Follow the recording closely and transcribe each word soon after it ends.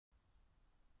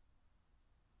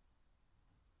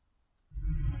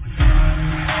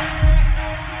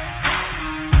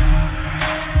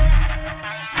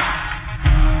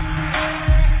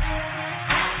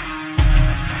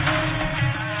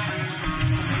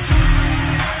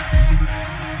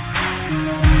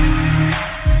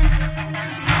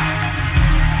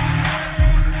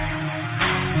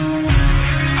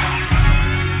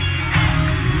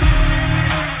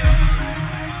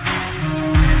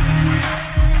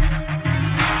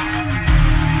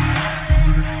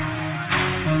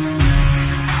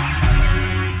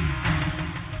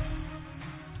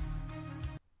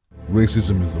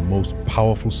racism is the most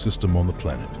powerful system on the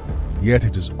planet, yet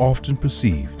it is often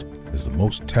perceived as the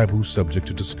most taboo subject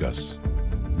to discuss.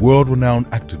 World-renowned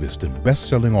activist and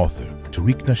best-selling author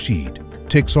Tariq Nasheed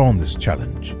takes on this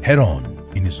challenge head-on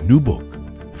in his new book,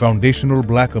 Foundational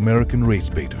Black American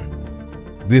Race Baiter.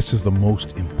 This is the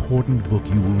most important book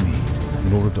you will need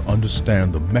in order to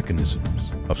understand the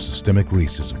mechanisms of systemic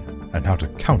racism and how to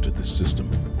counter this system.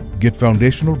 Get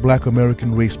Foundational Black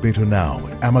American Race Baiter now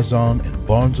at Amazon and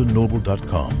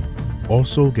BarnesandNoble.com.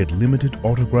 Also get limited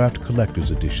autographed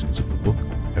collector's editions of the book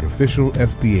at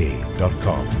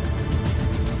officialfba.com.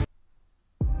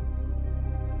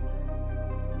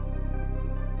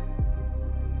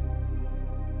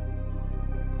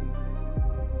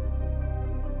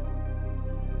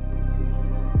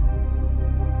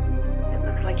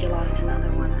 You lost another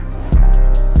one.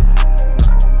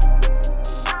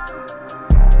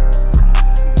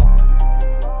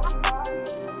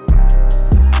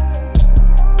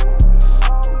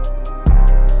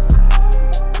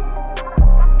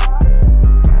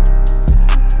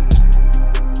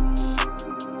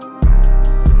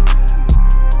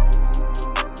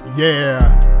 Yeah.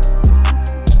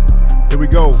 Here we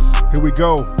go. Here we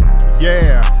go.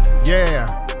 Yeah.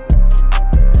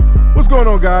 What's going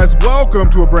on, guys? Welcome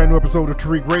to a brand new episode of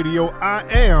Tariq Radio. I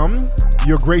am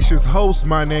your gracious host.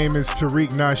 My name is Tariq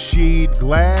Nasheed.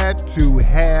 Glad to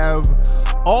have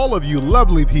all of you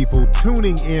lovely people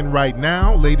tuning in right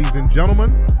now. Ladies and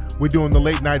gentlemen, we're doing the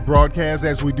late night broadcast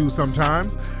as we do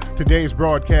sometimes. Today's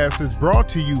broadcast is brought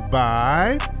to you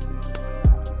by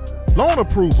Loan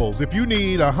Approvals. If you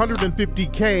need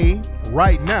 $150K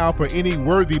right now for any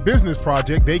worthy business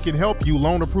project, they can help you.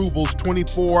 Loan Approvals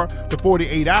 24 to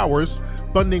 48 hours,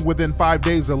 funding within 5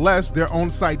 days or less. Their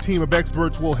on-site team of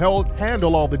experts will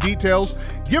handle all the details.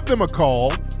 Give them a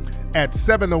call at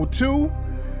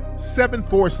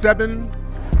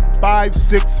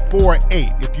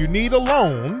 702-747-5648. If you need a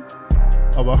loan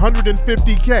of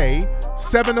 $150K,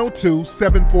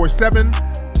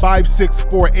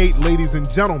 702-747-5648, ladies and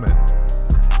gentlemen.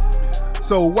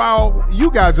 So while you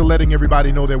guys are letting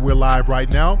everybody know that we're live right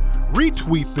now,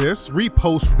 retweet this,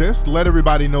 repost this, let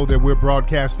everybody know that we're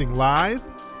broadcasting live.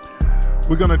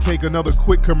 We're going to take another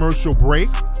quick commercial break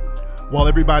while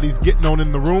everybody's getting on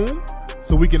in the room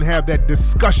so we can have that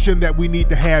discussion that we need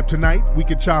to have tonight. We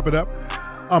can chop it up.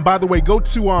 By the way, go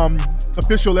to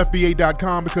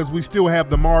officialfba.com because we still have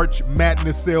the March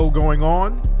Madness sale going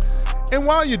on. And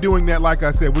while you're doing that, like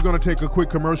I said, we're going to take a quick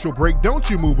commercial break. Don't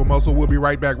you move a muscle. We'll be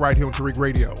right back right here on Tariq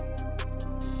Radio.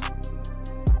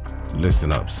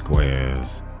 Listen up,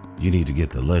 squares. You need to get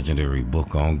the legendary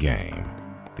book on game,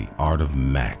 The Art of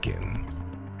Mackin',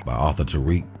 by author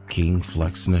Tariq King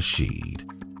Flex Nasheed.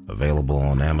 Available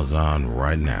on Amazon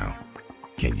right now.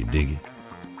 Can you dig it?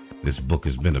 This book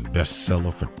has been a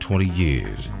bestseller for 20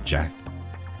 years, Jack.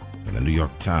 And the New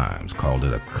York Times called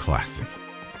it a classic.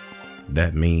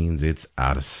 That means it's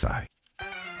out of sight.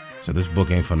 So this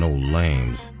book ain't for no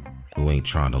lames who ain't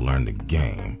trying to learn the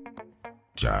game.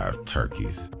 Jive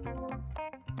turkeys.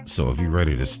 So if you're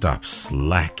ready to stop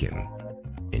slacking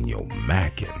in your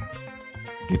mackin',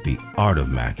 get the Art of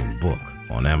Mackin' book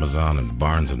on Amazon and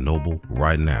Barnes & Noble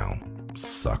right now.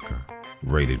 Sucker.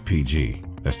 Rated PG.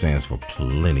 That stands for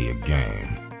plenty of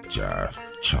game. Jive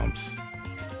chumps.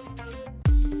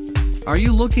 Are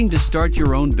you looking to start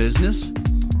your own business?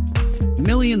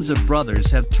 Millions of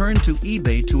brothers have turned to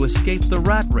eBay to escape the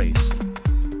rat race.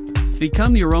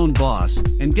 Become your own boss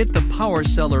and get the Power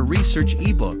Seller Research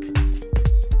ebook.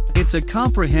 It's a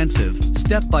comprehensive,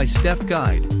 step-by-step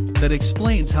guide that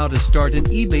explains how to start an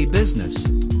eBay business.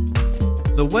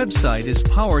 The website is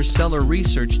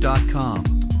powersellerresearch.com.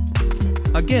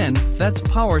 Again, that's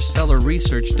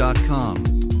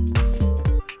powersellerresearch.com.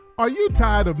 Are you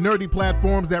tired of nerdy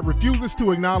platforms that refuses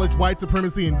to acknowledge white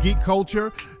supremacy and geek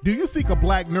culture? Do you seek a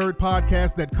black nerd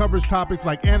podcast that covers topics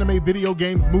like anime, video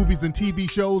games, movies, and TV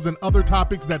shows, and other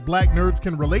topics that black nerds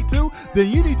can relate to? Then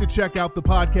you need to check out the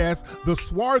podcast, The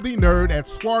Swarthy Nerd, at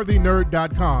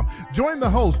swarthynerd.com. Join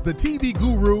the host, the TV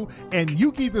guru, and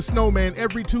Yuki the Snowman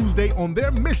every Tuesday on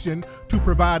their mission to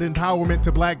provide empowerment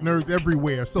to black nerds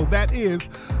everywhere. So that is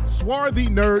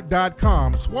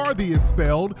swarthynerd.com. Swarthy is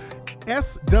spelled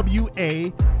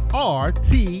SWARTHY,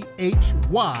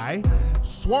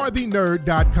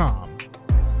 swarthynerd.com.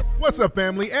 What's up,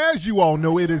 family? As you all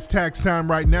know, it is tax time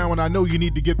right now, and I know you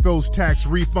need to get those tax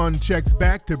refund checks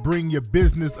back to bring your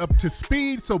business up to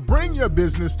speed. So bring your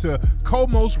business to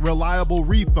Como's Reliable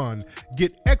Refund.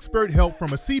 Get expert help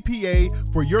from a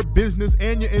CPA for your business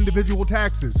and your individual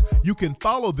taxes. You can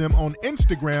follow them on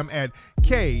Instagram at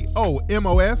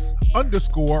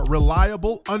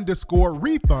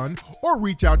KOMOS_reliable_refund or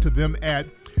reach out to them at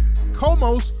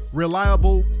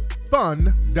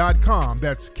ComosReliableFund.com.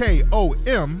 That's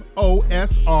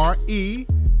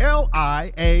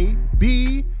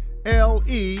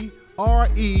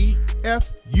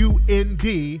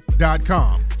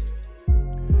KOMOSReliableFund.com.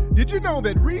 Did you know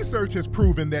that research has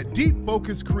proven that deep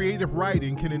focused creative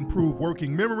writing can improve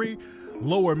working memory,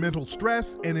 lower mental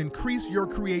stress, and increase your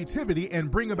creativity and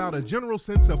bring about a general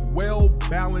sense of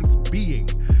well-balanced being?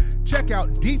 Check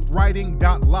out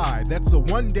deepwriting.live. That's a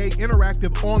one-day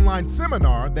interactive online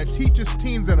seminar that teaches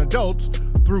teens and adults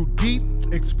through deep,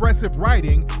 expressive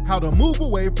writing how to move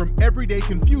away from everyday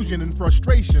confusion and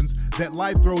frustrations that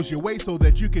life throws your way so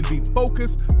that you can be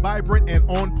focused, vibrant, and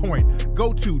on point.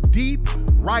 Go to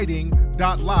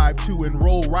deepwriting.live to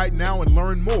enroll right now and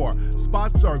learn more.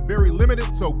 Spots are very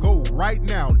limited, so go right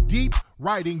now,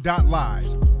 deepwriting.live.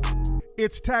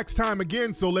 It's tax time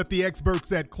again, so let the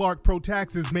experts at Clark Pro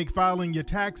Taxes make filing your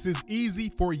taxes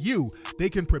easy for you. They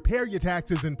can prepare your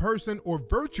taxes in person or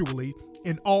virtually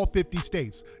in all 50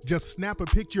 states. Just snap a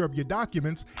picture of your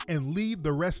documents and leave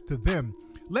the rest to them.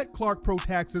 Let Clark Pro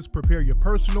Taxes prepare your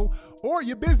personal or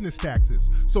your business taxes.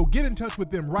 So get in touch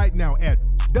with them right now at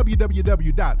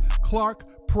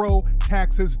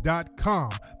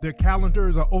www.clarkprotaxes.com. Their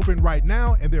calendars are open right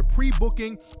now and they're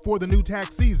pre-booking for the new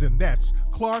tax season. That's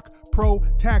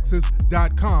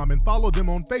clarkprotaxes.com, and follow them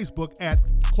on Facebook at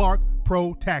Clark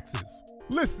Pro Taxes.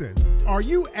 Listen, are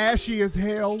you ashy as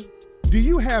hell? Do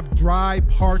you have dry,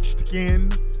 parched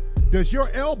skin? Does your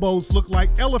elbows look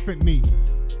like elephant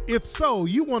knees? If so,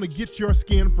 you want to get your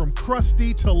skin from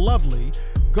crusty to lovely,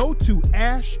 go to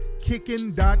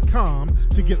ashkickin.com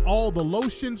to get all the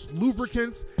lotions,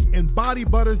 lubricants, and body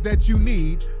butters that you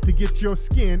need to get your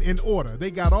skin in order.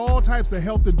 They got all types of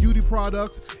health and beauty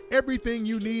products, everything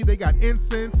you need. They got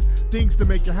incense, things to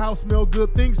make your house smell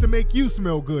good, things to make you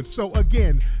smell good. So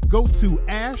again, go to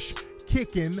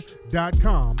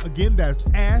ashkickin.com. Again, that's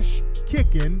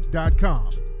ashkickin.com.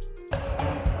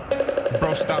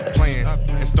 Bro, stop playing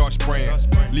and start spraying.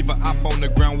 Leave a op on the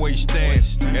ground where you stand.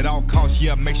 At all costs,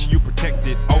 yeah, make sure you protect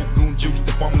it. Old goon juice,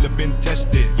 the formula been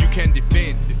tested. You can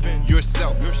defend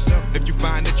yourself. If you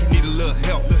find that you need a little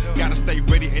help, gotta stay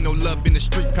ready. Ain't no love in the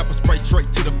street. Pepper spray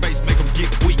straight to the face, make them get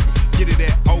weak. Get it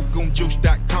at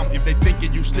oldgoonjuice.com. If they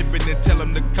thinking you slipping, then tell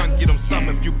them to come get them some.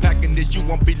 If you packing this, you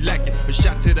won't be lacking. A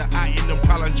shot to the eye in them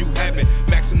problems you having.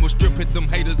 Maximal strip, hit them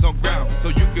haters on ground, so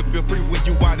you can feel free when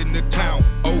you out in the town.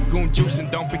 Old goon juice, and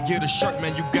don't forget a shirt,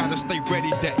 man. You gotta stay ready.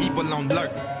 That evil on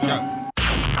alert. Yeah.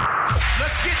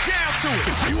 Let's get down to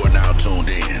it. You are now tuned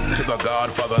in to the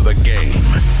Godfather of the game,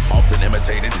 often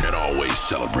imitated and always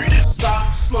celebrated.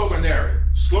 Stop sloganeering.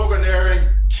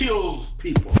 Sloganeering kills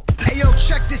people. Hey, yo,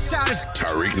 check this out. It's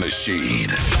Tariq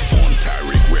Nasheed on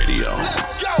Tariq Radio.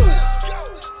 Let's go.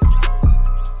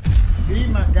 Be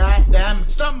my goddamn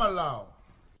thumb along.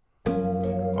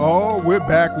 Oh, we're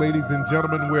back, ladies and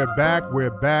gentlemen. We're back.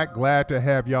 Glad to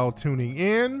have y'all tuning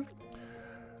in.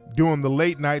 Doing the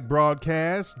late night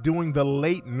broadcast, doing the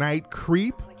late night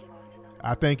creep.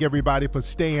 I thank everybody for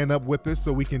staying up with us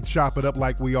so we can chop it up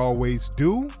like we always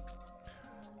do.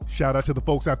 Shout out to the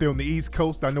folks out there on the East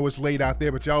Coast. I know it's late out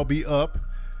there, but y'all be up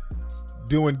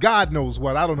doing God knows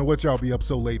what. I don't know what y'all be up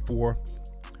so late for.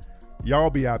 Y'all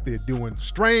be out there doing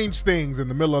strange things in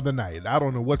the middle of the night. I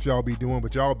don't know what y'all be doing,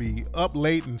 but y'all be up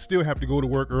late and still have to go to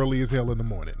work early as hell in the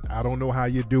morning. I don't know how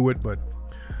you do it, but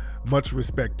much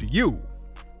respect to you.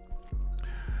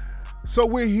 So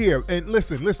we're here, and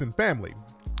listen, family.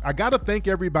 I got to thank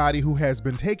everybody who has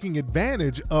been taking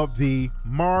advantage of the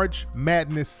March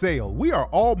Madness sale. We are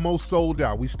almost sold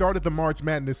out. We started the March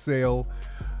Madness sale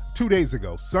 2 days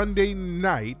ago, Sunday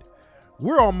night.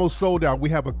 We're almost sold out. We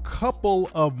have a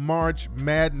couple of March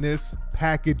Madness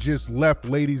packages left,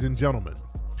 ladies and gentlemen.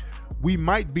 We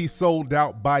might be sold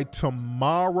out by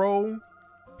tomorrow.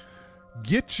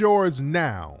 Get yours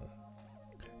now.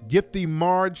 Get the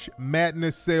March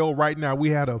Madness sale right now.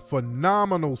 We had a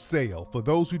phenomenal sale. For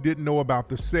those who didn't know about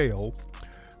the sale,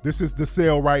 this is the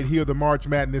sale right here, the March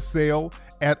Madness sale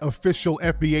at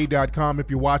officialfba.com. If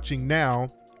you're watching now,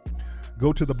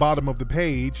 go to the bottom of the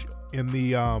page in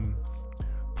the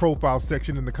profile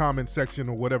section, in the comment section,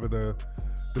 or whatever the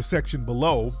section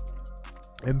below.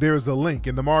 And there's a link.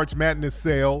 In the March Madness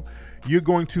sale, you're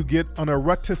going to get an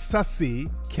Arutasasi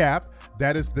cap.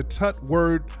 That is the Tut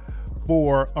word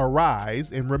for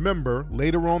arise. And remember,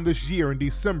 later on this year in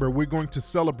December, we're going to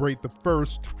celebrate the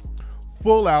first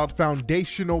full-out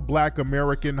foundational Black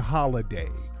American holiday.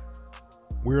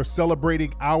 We're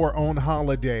celebrating our own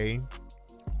holiday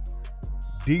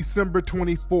December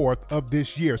 24th of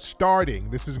this year.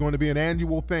 This is going to be an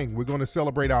annual thing. We're going to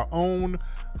celebrate our own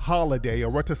holiday,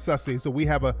 Arutasasi. So we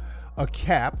have a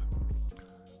cap,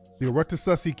 the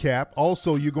Arutasasi cap.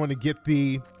 Also, you're going to get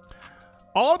the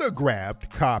autographed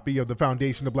copy of the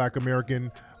Foundation of Black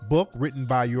American book written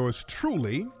by yours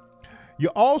truly.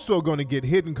 You're also going to get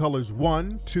Hidden Colors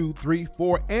 1, 2, 3,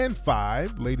 4, and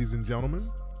 5, ladies and gentlemen.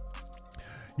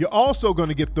 You're also going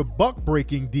to get the Buck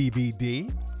Breaking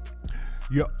DVD.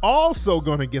 You're also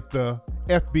going to get the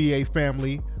FBA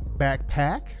Family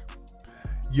Backpack.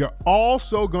 You're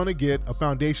also going to get a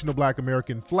Foundation of Black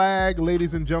American flag,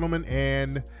 ladies and gentlemen.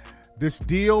 And this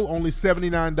deal, only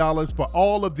 $79 for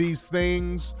all of these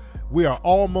things. We are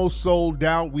almost sold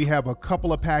out. We have a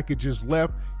couple of packages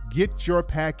left. Get your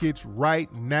package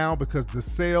right now because the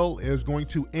sale is going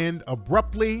to end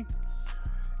abruptly.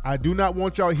 I do not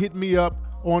want y'all hit me up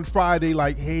on Friday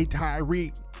like, hey,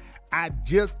 Tariq, I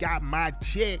just got my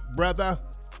check, brother.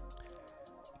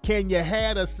 Can you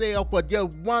have a sale for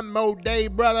just one more day,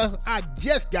 brother? I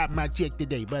just got my check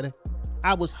today, brother.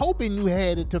 I was hoping you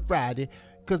had it to Friday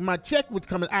because my check was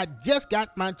coming. I just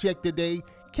got my check today.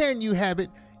 Can you have it?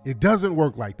 It doesn't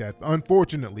work like that,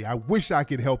 unfortunately. I wish I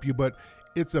could help you, but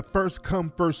it's a first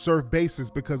come, first serve basis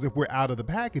because if we're out of the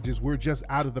packages, we're just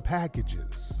out of the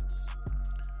packages.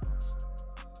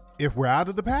 If we're out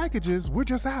of the packages, we're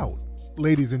just out,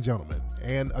 ladies and gentlemen.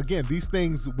 And again, these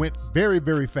things went very,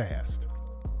 very fast.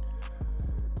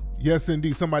 Yes,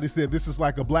 indeed. Somebody said this is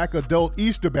like a Black adult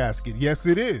Easter basket. Yes,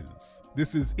 it is.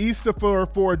 This is Easter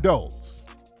for adults.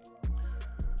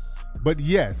 But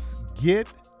yes, get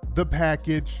the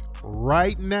package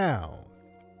right now.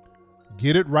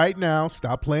 Get it right now.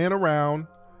 Stop playing around.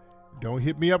 Don't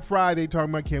hit me up Friday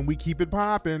talking about, can we keep it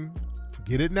popping?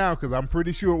 Get it now because I'm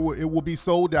pretty sure it will be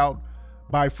sold out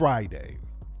by Friday.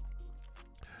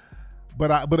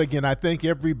 But again, I thank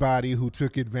everybody who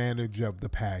took advantage of the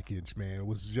package, man. It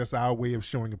was just our way of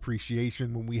showing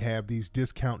appreciation. When we have these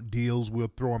discount deals,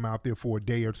 we'll throw them out there for a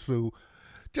day or two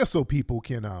just so people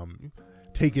can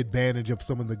take advantage of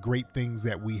some of the great things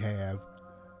that we have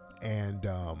and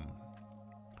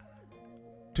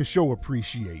to show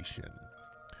appreciation.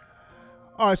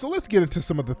 All right, so let's get into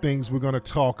some of the things we're going to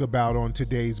talk about on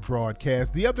today's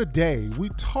broadcast. The other day, we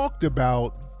talked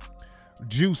about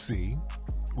Jussie.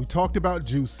 We talked about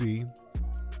Jussie,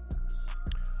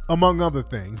 among other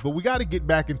things, but we got to get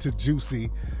back into Jussie.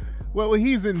 Well,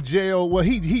 he's in jail. Well,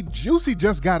 Jussie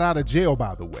just got out of jail,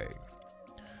 by the way.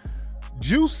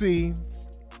 Jussie,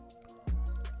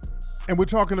 and we're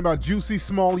talking about Jussie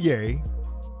Smollett,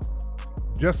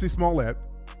 Jussie Smollett.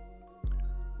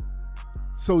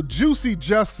 So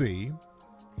Jussie,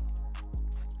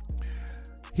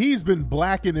 he's been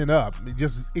blacking it up,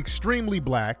 just extremely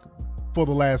black for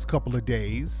the last couple of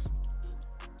days.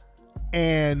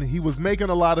 And he was making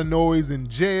a lot of noise in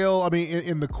jail. I mean,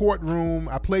 in the courtroom.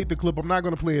 I played the clip. I'm not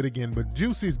going to play it again, but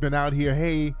Jussie's been out here.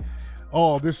 Hey,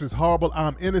 oh, this is horrible.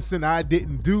 I'm innocent. I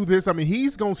didn't do this. I mean,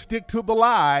 he's going to stick to the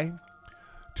lie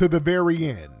to the very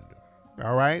end.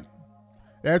 All right.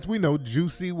 As we know,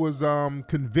 Jussie was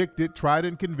tried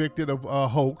and convicted of a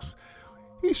hoax.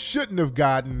 He shouldn't have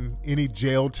gotten any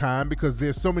jail time because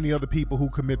there's so many other people who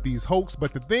commit these hoax.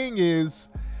 But the thing is,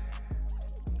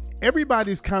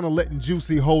 everybody's kind of letting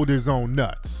Jussie hold his own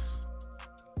nuts.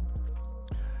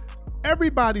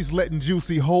 Everybody's letting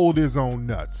Jussie hold his own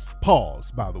nuts.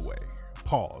 Pause, by the way.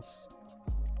 Pause.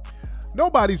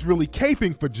 Nobody's really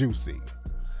caping for Jussie.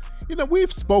 You know,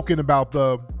 we've spoken about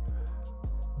the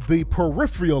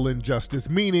peripheral injustice,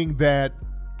 meaning that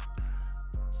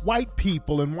white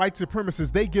people and white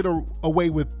supremacists, they get away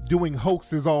with doing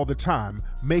hoaxes all the time,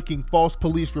 making false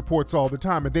police reports all the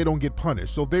time, and they don't get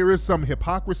punished. So there is some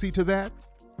hypocrisy to that.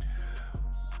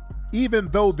 Even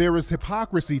though there is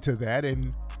hypocrisy to that,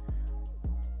 and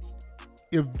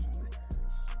if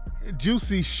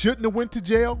Jussie shouldn't have went to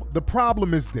jail, the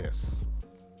problem is this.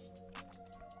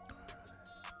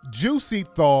 Jussie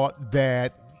thought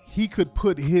that he could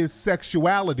put his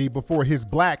sexuality before his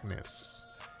blackness.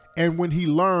 And when he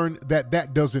learned that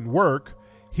that doesn't work,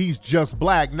 he's just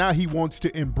black. Now he wants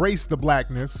to embrace the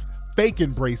blackness, fake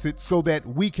embrace it, so that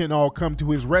we can all come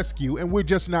to his rescue. And we're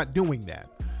just not doing that.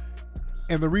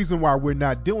 And the reason why we're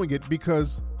not doing it,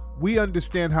 because we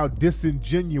understand how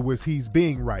disingenuous he's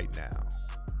being right now.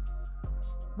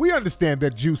 we understand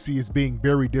that Jussie is being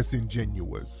very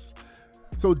disingenuous.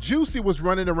 So Jussie was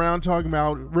running around talking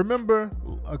about, remember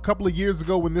a couple of years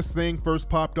ago when this thing first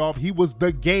popped off, he was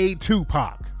the gay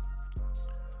Tupac.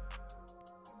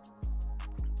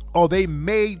 Oh, they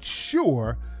made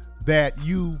sure that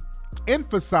you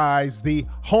emphasize the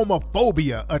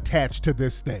homophobia attached to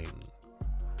this thing,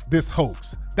 this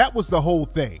hoax. That was the whole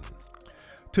thing.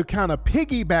 To kind of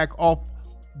piggyback off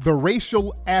the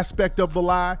racial aspect of the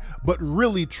lie, but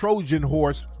really Trojan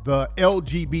horse the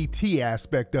LGBT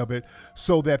aspect of it,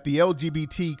 so that the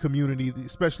LGBT community,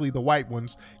 especially the white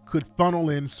ones, could funnel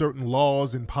in certain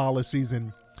laws and policies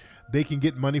and they can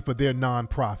get money for their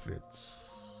nonprofits.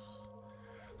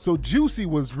 So Jussie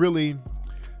was really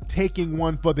taking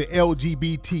one for the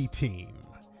LGBT team.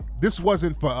 This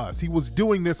wasn't for us. He was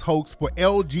doing this hoax for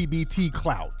LGBT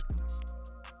clout.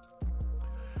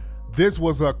 This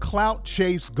was a clout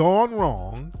chase gone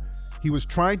wrong. He was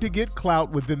trying to get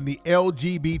clout within the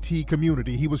LGBT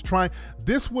community.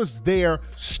 This was their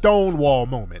Stonewall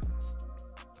moment.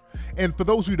 And for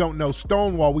those who don't know,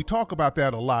 Stonewall, we talk about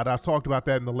that a lot. I talked about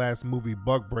that in the last movie,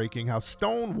 Bug Breaking, how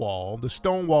Stonewall, the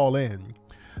Stonewall Inn,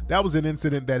 that was an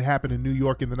incident that happened in New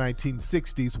York in the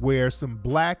 1960s where some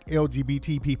black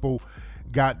LGBT people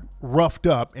got roughed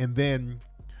up and then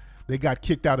they got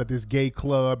kicked out of this gay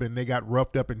club and they got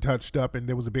roughed up and touched up and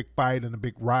there was a big fight and a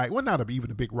big riot. Well, not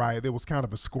even a big riot. There was kind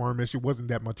of a skirmish. It wasn't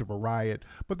that much of a riot,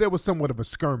 but there was somewhat of a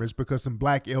skirmish because some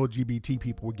black LGBT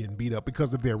people were getting beat up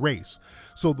because of their race.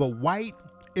 So the white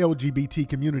LGBT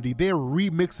community, they're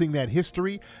remixing that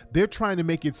history. They're trying to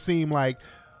make it seem like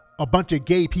a bunch of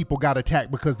gay people got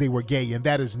attacked because they were gay, and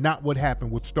that is not what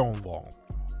happened with Stonewall.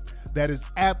 That is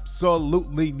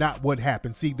absolutely not what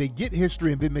happened. See, they get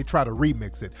history and then they try to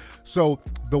remix it. So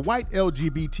the white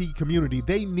LGBT community,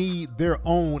 they need their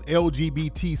own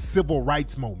LGBT civil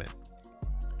rights moment.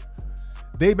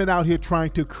 They've been out here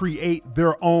trying to create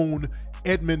their own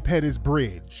Edmund Pettus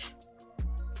Bridge.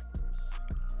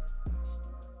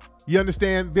 You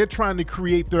understand? They're trying to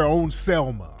create their own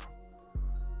Selma.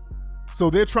 So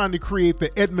they're trying to create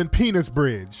the Edmund Penis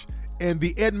Bridge, and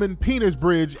the Edmund Penis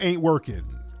Bridge ain't working.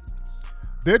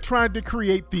 They're trying to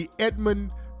create the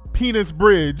Edmund Penis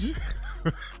Bridge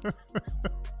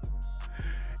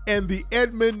and the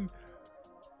Edmund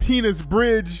Penis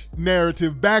Bridge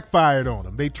narrative backfired on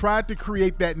them. They tried to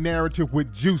create that narrative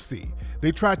with Jussie.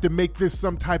 They tried to make this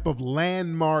some type of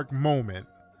landmark moment,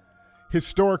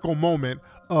 historical moment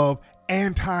of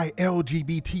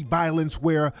anti-LGBT violence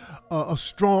where a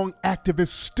strong activist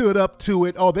stood up to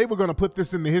it. Oh, they were going to put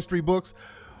this in the history books.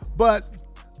 But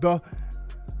the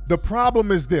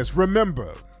problem is this.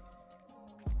 Remember,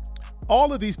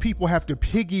 all of these people have to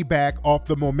piggyback off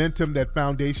the momentum that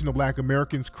foundational Black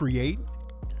Americans create.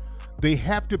 They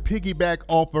have to piggyback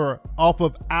off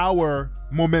of our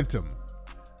momentum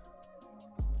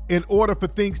in order for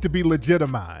things to be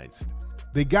legitimized.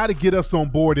 They got to get us on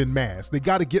board en masse. They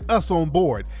got to get us on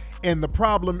board. And the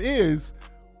problem is,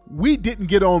 we didn't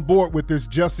get on board with this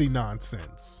Jussie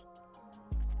nonsense.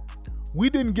 We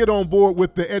didn't get on board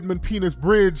with the Edmund Penis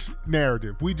Bridge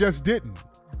narrative. We just didn't.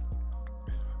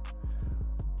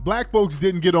 Black folks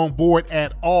didn't get on board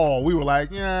at all. We were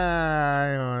like, I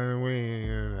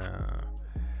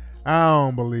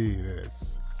don't believe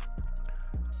this.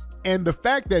 And the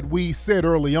fact that we said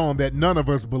early on that none of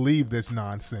us believe this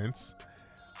nonsense,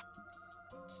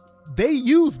 they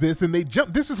use this and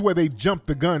this is where they jumped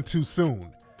the gun too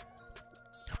soon.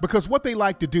 Because what they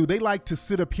like to do, they like to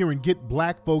sit up here and get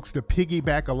black folks to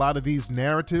piggyback a lot of these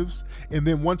narratives. And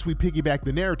then once we piggyback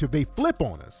the narrative, they flip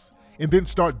on us and then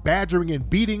start badgering and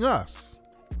beating us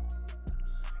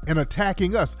and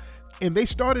attacking us. And they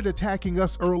started attacking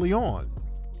us early on.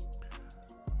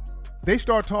 They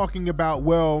start talking about,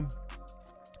 well,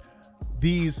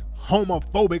 these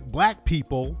homophobic black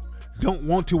people don't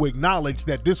want to acknowledge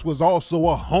that this was also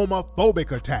a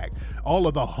homophobic attack. All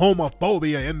of the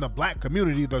homophobia in the black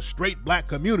community, the straight black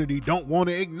community, don't want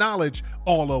to acknowledge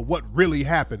all of what really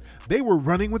happened. They were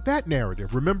running with that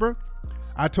narrative. Remember?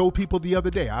 I told people the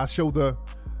other day, I'll show the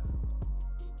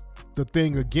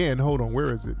thing again. Hold on,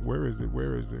 where is it? Where is it?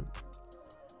 Where is it?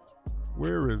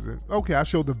 Where is it? Okay, I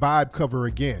showed the Vibe cover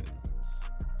again.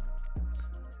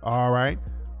 All right.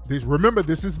 Remember,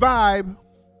 this is Vibe.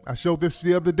 I showed this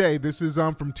the other day. This is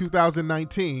from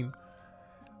 2019.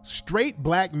 Straight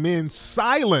black men's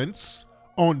silence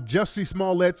on Jussie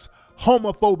Smollett's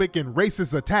homophobic and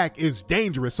racist attack is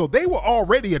dangerous. So they were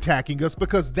already attacking us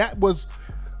because that was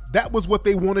what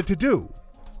they wanted to do.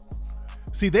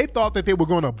 See, they thought that they were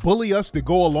going to bully us to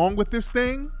go along with this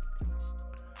thing,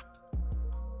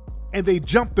 and they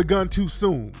jumped the gun too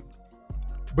soon.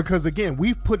 Because again,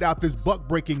 we've put out this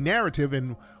buck-breaking narrative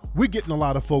and we're getting a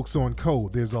lot of folks on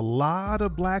code. There's a lot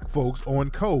of black folks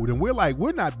on code and we're like,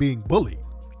 we're not being bullied.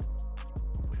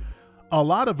 A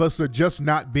lot of us are just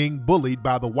not being bullied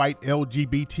by the white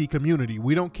LGBT community.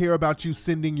 We don't care about you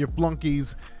sending your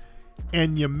flunkies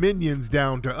and your minions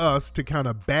down to us to kind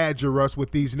of badger us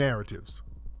with these narratives.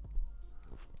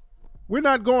 We're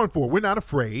not going for it. We're not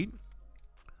afraid.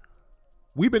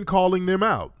 We've been calling them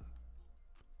out.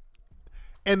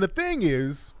 And the thing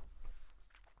is,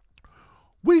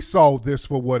 we saw this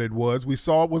for what it was. We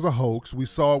saw it was a hoax. We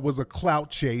saw it was a clout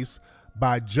chase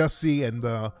by Jussie and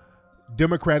the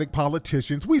Democratic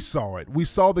politicians. We saw it. We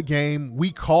saw the game.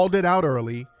 We called it out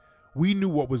early. We knew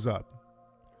what was up.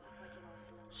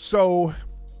 So,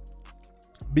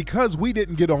 because we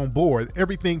didn't get on board,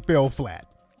 everything fell flat.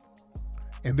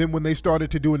 And then when they started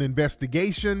to do an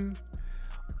investigation,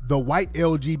 the white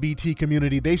LGBT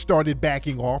community, they started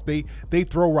backing off. They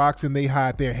throw rocks and they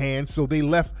hide their hands. So they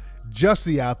left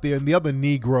Jussie out there and the other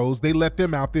Negroes, they let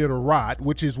them out there to rot,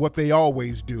 which is what they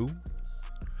always do.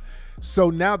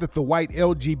 So now that the white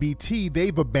LGBT,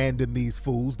 they've abandoned these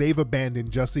fools. They've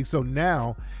abandoned Jussie. So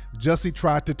now Jussie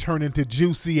tried to turn into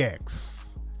Juicy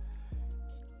X.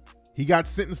 He got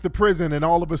sentenced to prison and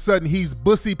all of a sudden he's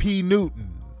Bussy P.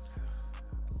 Newton.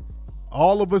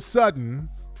 All of a sudden,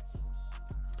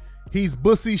 he's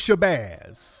Bussy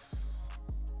Shabazz.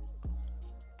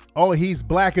 Oh, he's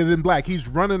blacker than black. He's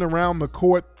running around the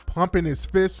court, pumping his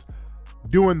fist,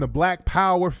 doing the black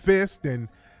power fist. And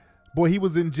boy, he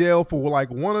was in jail for like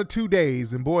 1 or 2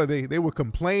 days. And boy, they were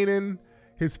complaining.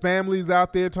 His family's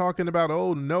out there talking about,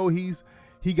 oh no, he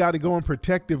got to go in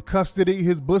protective custody.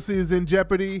 His bussy is in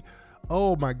jeopardy.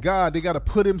 Oh my God, they got to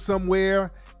put him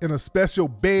somewhere in a special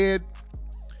bed.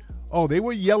 Oh, they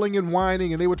were yelling and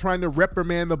whining and they were trying to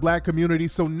reprimand the black community.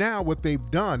 So now what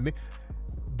they've done,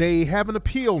 they have an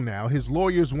appeal now. His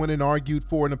lawyers went and argued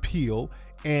for an appeal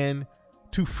and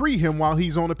to free him while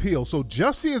he's on appeal. So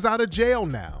Jussie is out of jail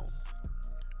now.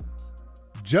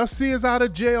 Jussie is out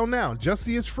of jail now.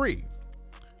 Jussie is free.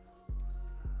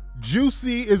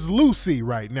 Juicy is Lucy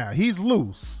right now. He's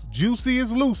loose. Juicy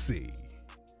is Lucy.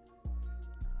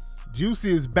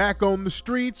 Juicy is back on the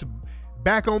streets,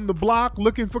 back on the block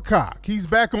looking for cock. He's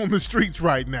back on the streets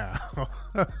right now.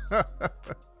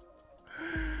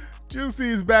 Juicy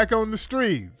is back on the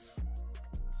streets.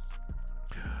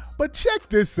 But check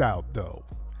this out though.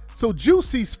 So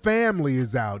Juicy's family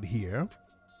is out here.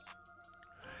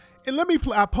 And let me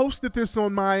I posted this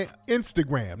on my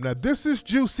Instagram. Now this is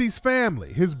Juicy's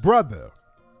family, his brother.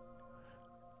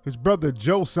 His brother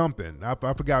Joe something.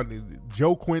 I forgot,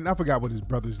 Joe Quinn. I forgot what his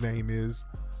brother's name is.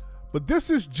 But this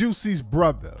is Juicy's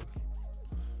brother.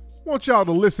 I want y'all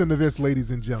to listen to this, ladies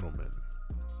and gentlemen.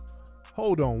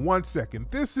 Hold on 1 second.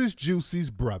 This is Juicy's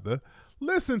brother.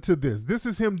 Listen to this. This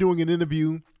is him doing an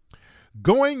interview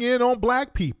going in on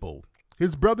black people.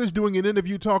 His brother's doing an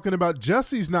interview talking about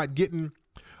Jussie's not getting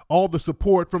all the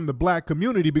support from the black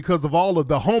community because of all of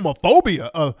the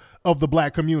homophobia of the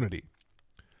black community.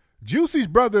 Juicy's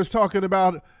brother is talking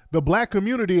about the black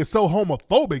community is so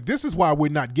homophobic. This is why we're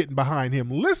not getting behind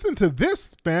him. Listen to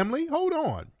this, family. Hold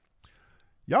on.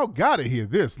 Y'all got to hear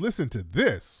this. Listen to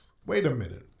this. Wait a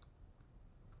minute.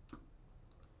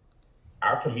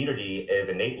 Our community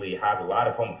has a lot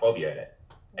of homophobia in it.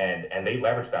 And they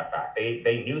leveraged that fact.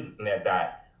 They knew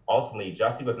that ultimately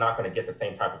Jussie was not going to get the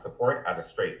same type of support as a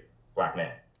straight black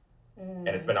man. And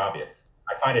it's been obvious.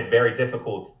 I find it very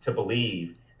difficult to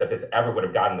believe that this ever would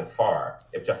have gotten this far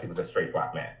if Jussie was a straight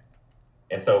black man.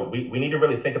 And so we need to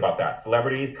really think about that.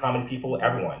 Celebrities, common people,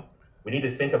 everyone. We need to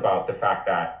think about the fact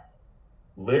that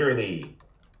literally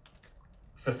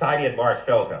society at large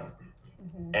failed him.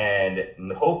 And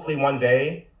hopefully one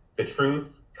day the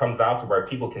truth comes out to where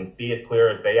people can see it clear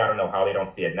as day. I don't know how they don't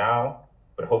see it now,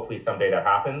 but hopefully someday that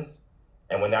happens.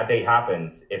 And when that day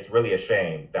happens, it's really a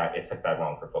shame that it took that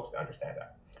long for folks to understand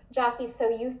that. Jockey, so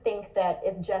you think that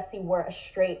if Jussie were a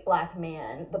straight black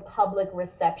man, the public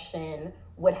reception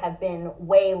would have been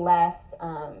way less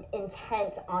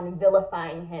intent on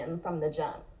vilifying him from the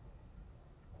jump?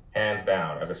 Hands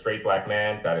down. As a straight black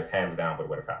man, that is hands down what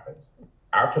would have happened.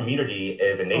 Our community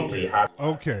is innately...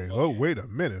 Okay. Oh, wait a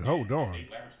minute. Hold on.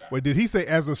 Wait, did he say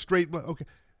as a straight black... Okay.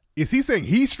 Is he saying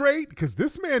he's straight? Because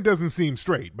this man doesn't seem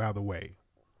straight, by the way.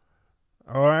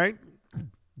 All right.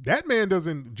 That man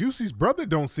doesn't, Juicy's brother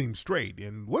don't seem straight.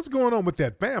 And what's going on with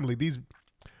that family?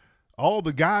 All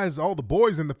the guys, all the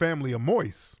boys in the family are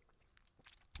moist.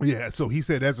 Yeah, so he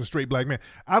said as a straight black man.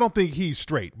 I don't think he's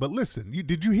straight. But listen,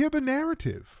 did you hear the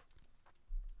narrative?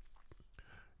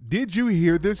 Did you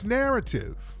hear this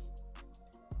narrative?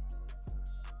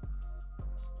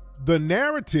 The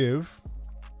narrative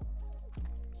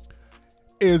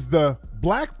is the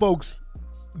black folks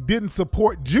didn't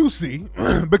support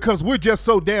Jussie because we're just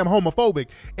so damn homophobic.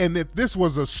 And if this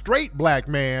was a straight black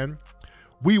man,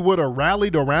 we would have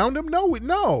rallied around him. No.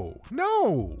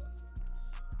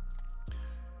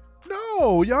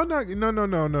 Y'all not.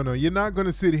 No. You're not going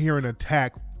to sit here and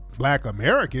attack black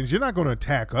Americans. You're not going to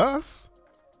attack us.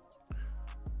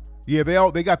 Yeah,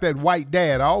 they got that white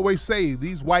dad. I always say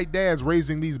these white dads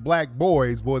raising these black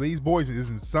boys. Boy, these boys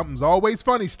something's always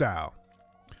funny style.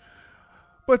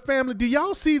 But family, do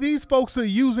y'all see these folks are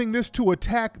using this to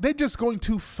attack? They're just going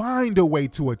to find a way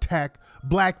to attack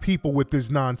black people with this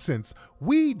nonsense.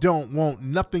 We don't want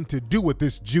nothing to do with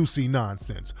this Jussie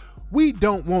nonsense. We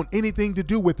don't want anything to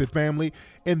do with it, family.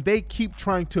 And they keep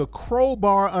trying to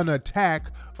crowbar an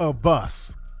attack of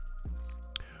us.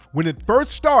 When it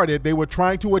first started, they were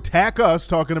trying to attack us,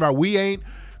 talking about we ain't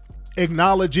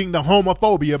acknowledging the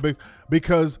homophobia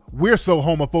because we're so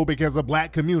homophobic as a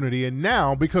black community. And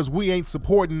now, because we ain't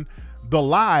supporting the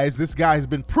lies, this guy has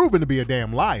been proven to be a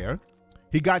damn liar.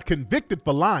 He got convicted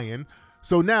for lying.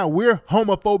 So now we're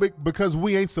homophobic because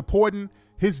we ain't supporting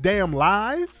his damn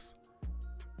lies?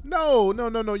 No.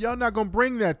 Y'all not going to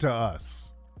bring that to us.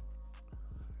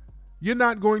 You're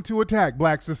not going to attack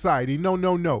black society.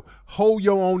 No. Hold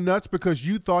your own nuts because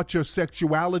you thought your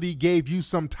sexuality gave you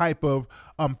some type of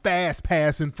fast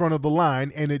pass in front of the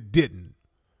line, and it didn't.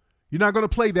 You're not going to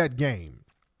play that game.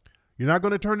 You're not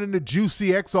going to turn into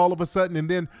Jussie X all of a sudden, and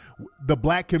then the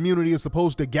black community is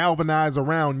supposed to galvanize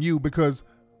around you because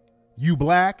you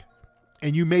black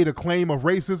and you made a claim of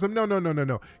racism.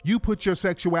 No. You put your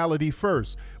sexuality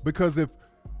first, because if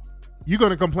you're going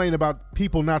to complain about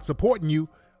people not supporting you,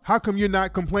 how come you're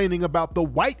not complaining about the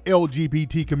white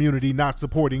LGBT community not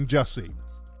supporting Jussie?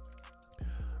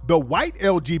 The white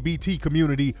LGBT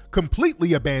community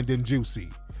completely abandoned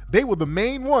Jussie. They were the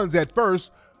main ones at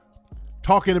first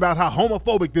talking about how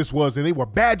homophobic this was, and they were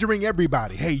badgering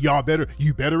everybody. Hey,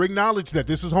 you better acknowledge that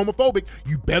this is homophobic.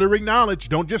 You better acknowledge,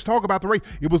 don't just talk about the race.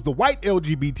 It was the white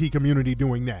LGBT community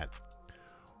doing that.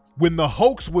 When the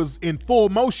hoax was in full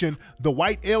motion, the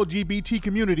white LGBT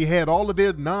community had all of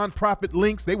their nonprofit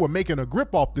links. They were making a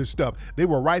grip off this stuff. They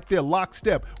were right there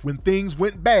lockstep. When things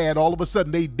went bad, all of a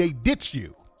sudden they ditched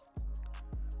you.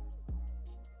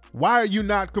 Why are you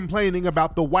not complaining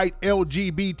about the white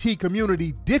LGBT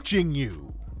community ditching you?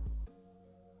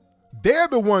 They're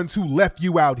the ones who left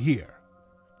you out here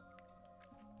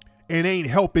and ain't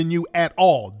helping you at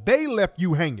all. They left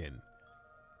you hanging.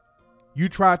 You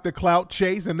tried to clout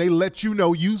chase and they let you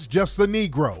know you's just a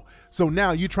Negro. So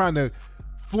now you're trying to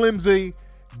flimsy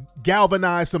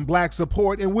galvanize some black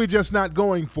support, and we're just not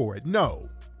going for it. No,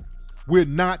 we're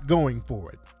not going for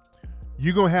it.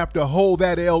 You're going to have to hold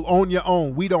that L on your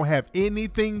own. We don't have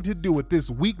anything to do with this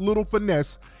weak little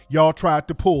finesse y'all tried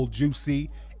to pull, Jussie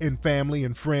and family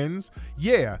and friends.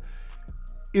 Yeah.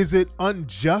 Is it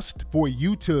unjust for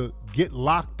you to get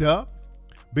locked up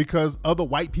because other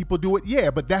white people do it? Yeah,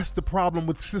 but that's the problem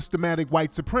with systematic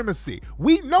white supremacy.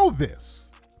 We know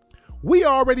this. We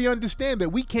already understand that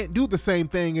we can't do the same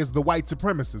thing as the white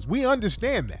supremacists. We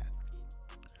understand that.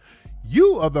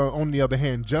 You, on the other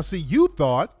hand, Jussie, you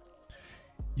thought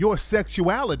your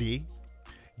sexuality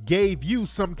gave you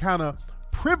some kind of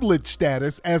privileged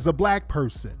status as a black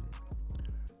person.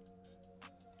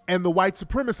 And the white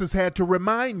supremacists had to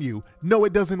remind you, no,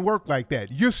 it doesn't work like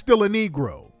that. You're still a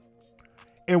Negro.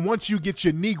 And once you get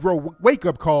your Negro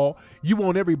wake-up call, you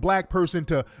want every black person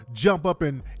to jump up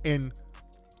and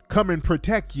come and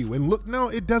protect you. And look, no,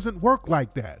 it doesn't work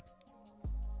like that.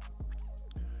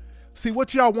 See,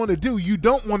 what y'all want to do, you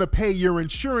don't want to pay your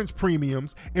insurance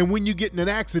premiums, and when you get in an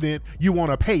accident, you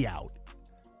want a payout.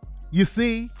 You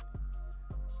see?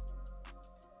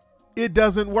 It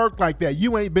doesn't work like that.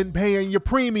 You ain't been paying your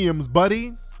premiums,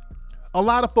 buddy. A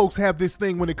lot of folks have this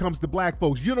thing when it comes to black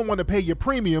folks. You don't want to pay your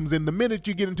premiums, and the minute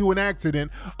you get into an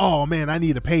accident, oh man, I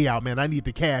need a payout, man. I need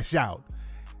to cash out.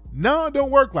 No, it don't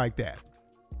work like that.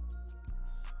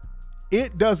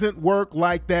 It doesn't work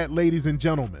like that, ladies and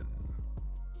gentlemen.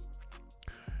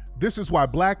 This is why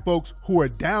black folks who are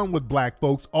down with black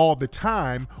folks all the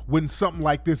time, when something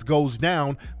like this goes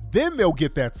down, then they'll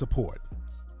get that support.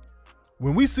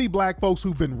 When we see black folks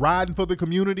who've been riding for the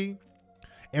community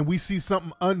and we see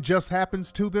something unjust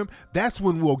happens to them, that's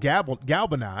when we'll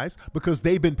galvanize, because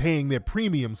they've been paying their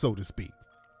premium, so to speak.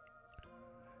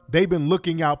 They've been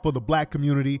looking out for the black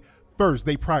community first.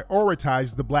 They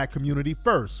prioritize the black community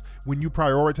first. When you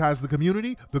prioritize the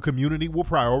community will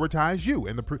prioritize you,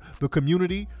 and the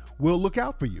community will look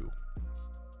out for you.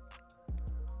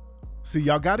 See,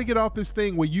 y'all got to get off this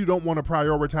thing where you don't want to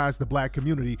prioritize the black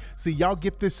community. See, y'all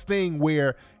get this thing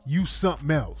where you something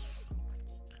else.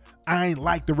 I ain't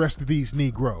like the rest of these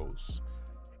Negroes.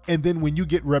 And then when you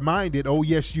get reminded, oh,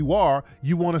 yes, you are,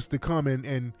 you want us to come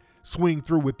and swing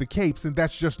through with the capes, and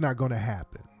that's just not going to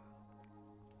happen.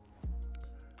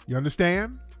 You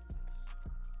understand?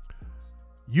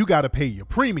 You got to pay your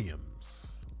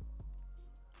premiums.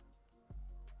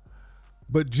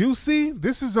 But Juicy,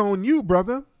 this is on you,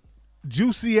 brother.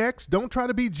 Juicy X, don't try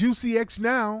to be Juicy X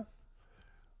now.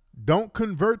 Don't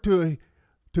convert to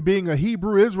being a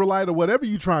Hebrew Israelite or whatever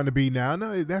you're trying to be now.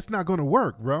 No, that's not going to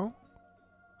work, bro.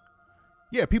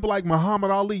 Yeah, people like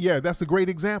Muhammad Ali, yeah, that's a great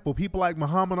example. People like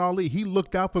Muhammad Ali, he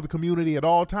looked out for the community at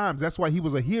all times. That's why he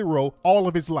was a hero all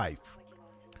of his life.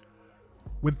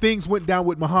 When things went down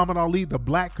with Muhammad Ali, the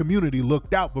black community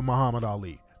looked out for Muhammad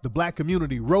Ali. The black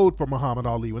community rode for Muhammad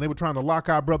Ali. When they were trying to lock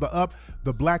our brother up,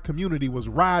 the black community was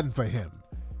riding for him.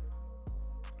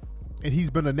 And he's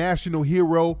been a national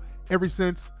hero ever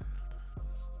since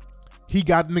he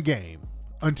got in the game.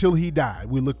 Until he died,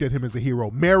 we looked at him as a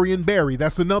hero. Marion Barry,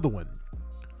 that's another one.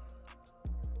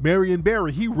 Marion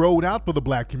Barry, he rode out for the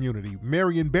black community.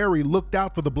 Marion Barry looked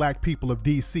out for the black people of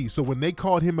D.C. So when they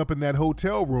called him up in that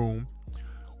hotel room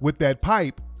with that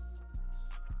pipe,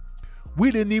 we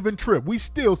didn't even trip. We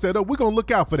still said, oh, we're going to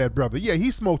look out for that brother. Yeah,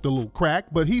 he smoked a little crack,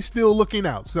 but he's still looking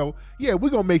out. So, yeah,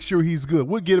 we're going to make sure he's good.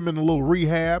 We'll get him in a little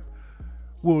rehab.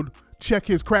 We'll check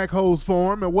his crack holes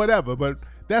for him or whatever, but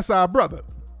that's our brother.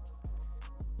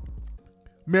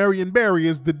 Marion Barry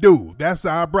is the dude. That's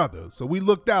our brother. So we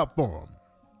looked out for him.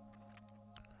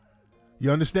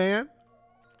 You understand?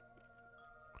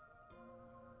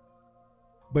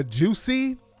 But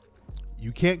Juicy,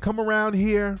 you can't come around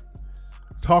here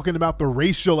talking about the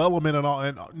racial element and all.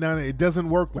 And no, it doesn't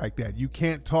work like that. You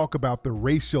can't talk about the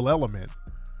racial element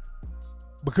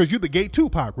because you're the gay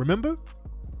Tupac, remember?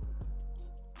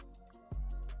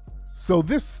 So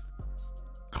this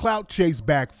clout chase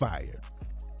backfired.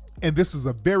 And this is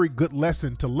a very good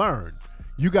lesson to learn.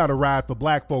 You got to ride for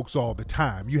black folks all the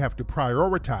time. You have to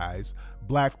prioritize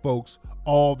black folks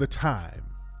all the time.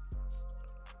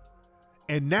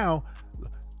 And now,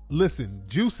 listen,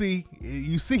 Juicy,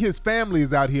 you see his family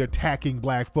is out here attacking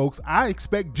black folks. I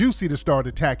expect Juicy to start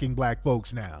attacking black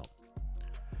folks now.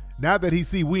 Now that he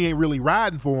see we ain't really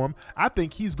riding for him, I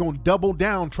think he's going to double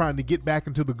down trying to get back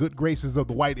into the good graces of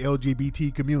the white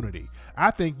LGBT community.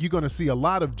 I think you're going to see a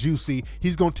lot of Juicy.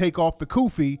 He's going to take off the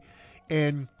kufi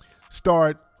and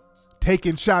start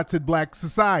taking shots at black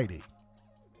society.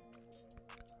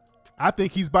 I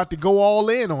think he's about to go all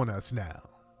in on us now.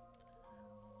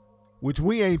 Which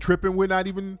we ain't tripping. We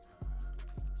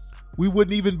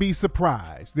wouldn't even be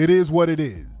surprised. It is what it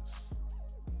is.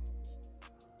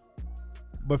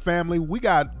 But family, we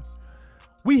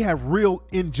have real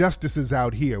injustices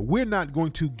out here. We're not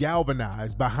going to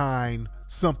galvanize behind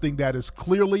something that is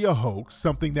clearly a hoax,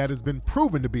 something that has been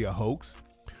proven to be a hoax.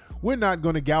 We're not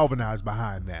going to galvanize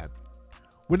behind that.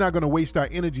 We're not going to waste our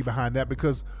energy behind that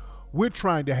because we're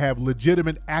trying to have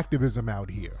legitimate activism out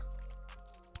here.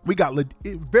 We got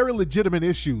very legitimate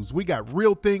issues. We got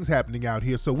real things happening out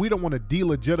here. So we don't want to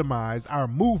delegitimize our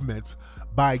movements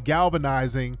by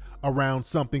galvanizing around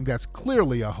something that's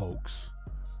clearly a hoax.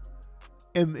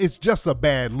 And it's just a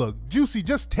bad look. Juicy,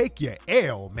 just take your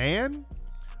L, man.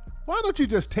 Why don't you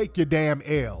just take your damn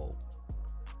L?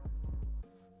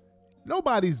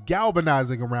 Nobody's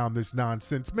galvanizing around this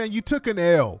nonsense. Man, you took an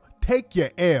L. Take your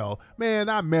L. Man,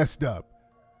 I messed up.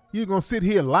 You're going to sit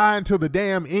here lying to the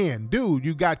damn end. Dude,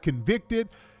 you got convicted.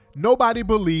 Nobody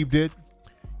believed it.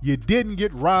 You didn't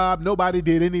get robbed. Nobody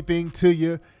did anything to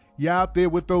you. You're out there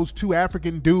with those two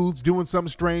African dudes doing something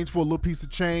strange for a little piece of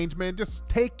change. Man, just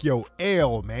take your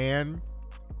L, man.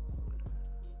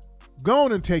 Go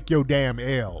on and take your damn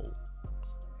L.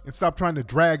 And stop trying to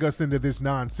drag us into this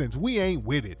nonsense. We ain't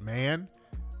with it, man.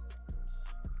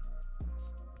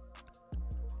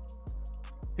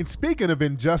 And speaking of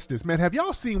injustice, man, have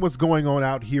y'all seen what's going on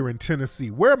out here in Tennessee?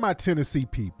 Where are my Tennessee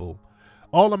people?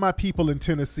 All of my people in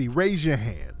Tennessee, raise your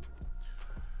hand.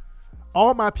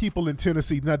 All my people in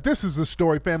Tennessee. Now, this is a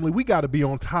story, family. We got to be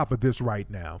on top of this right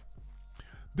now.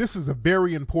 This is a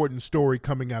very important story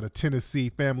coming out of Tennessee,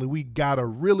 family. We got to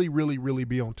really, really, really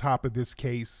be on top of this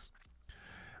case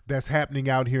that's happening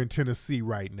out here in Tennessee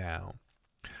right now.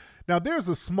 Now, there's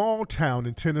a small town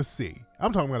in Tennessee.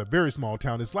 I'm talking about a very small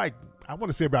town. It's like, I want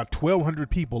to say about 1,200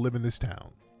 people live in this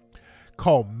town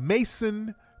called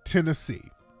Mason, Tennessee.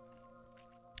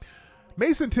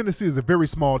 Mason, Tennessee is a very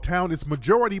small town. It's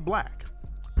majority black,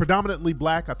 predominantly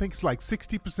black. I think it's like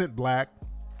 60% black.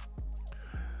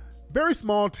 Very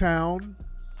small town.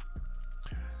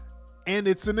 And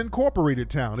it's an incorporated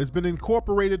town. It's been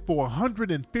incorporated for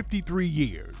 153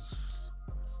 years.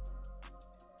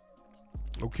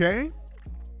 Okay?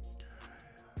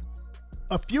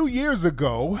 A few years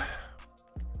ago,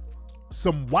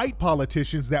 some white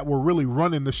politicians that were really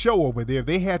running the show over there,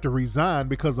 they had to resign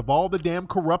because of all the damn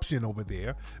corruption over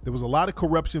there. There was a lot of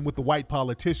corruption with the white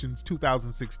politicians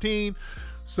 2016.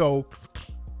 So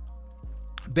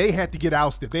they had to get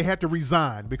ousted. They had to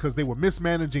resign because they were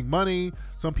mismanaging money.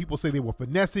 Some people say they were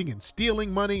finessing and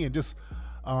stealing money and just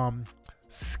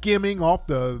skimming off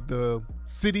the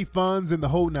city funds and the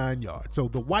whole 9 yards. So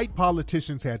the white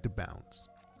politicians had to bounce.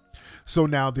 So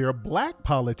now there are black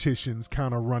politicians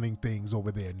kind of running things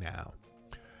over there now.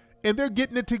 And they're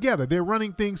getting it together. They're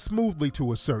running things smoothly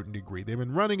to a certain degree. They've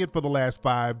been running it for the last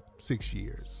 5-6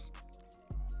 years.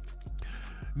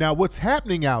 Now what's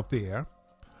happening out there,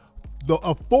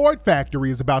 a Ford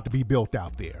factory is about to be built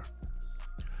out there.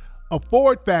 A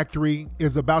Ford factory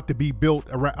is about to be built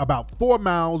about 4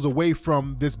 miles away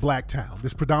from this black town,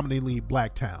 this predominantly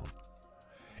black town.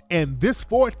 And this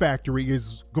Ford factory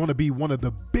is going to be one of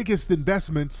the biggest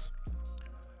investments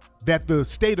that the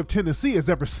state of Tennessee has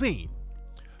ever seen.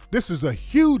 This is a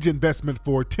huge investment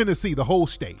for Tennessee, the whole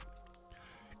state.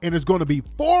 And it's going to be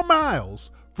 4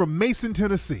 miles from Mason,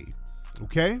 Tennessee.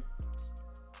 Okay?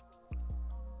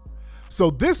 So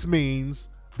this means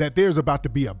that there's about to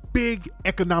be a big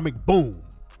economic boom.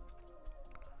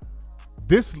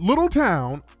 This little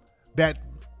town that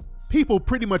people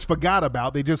pretty much forgot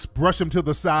about, they just brush them to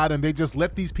the side and they just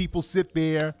let these people sit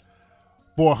there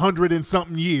for 100 and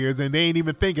something years and they ain't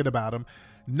even thinking about them.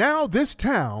 Now this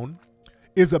town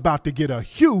is about to get a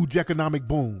huge economic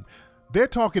boom. They're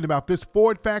talking about this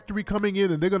Ford factory coming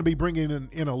in and they're going to be bringing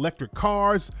in electric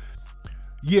cars.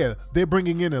 Yeah, they're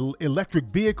bringing in electric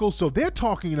vehicles. So they're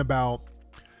talking about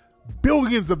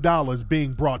billions of dollars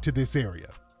being brought to this area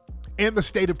and the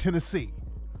state of Tennessee,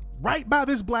 right by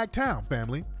this black town,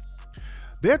 family.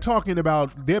 They're talking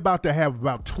about, they're about to have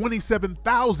about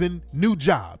 27,000 new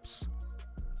jobs.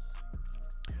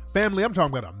 Family, I'm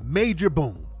talking about a major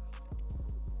boom.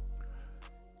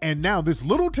 And now this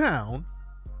little town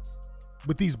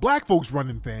with these black folks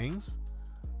running things,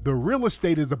 the real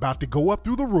estate is about to go up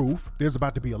through the roof. There's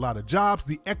about to be a lot of jobs.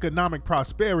 The economic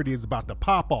prosperity is about to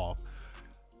pop off.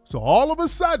 So all of a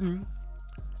sudden,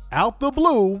 out the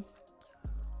blue,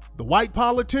 the white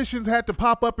politicians had to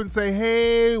pop up and say,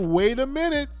 hey, wait a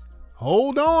minute,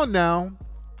 hold on now.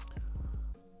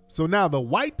 So now the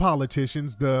white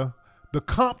politicians, the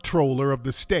comptroller of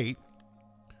the state,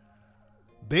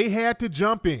 they had to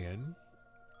jump in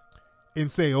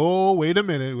and say, oh, wait a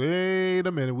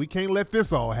minute, we can't let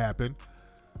this all happen.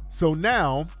 So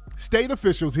now state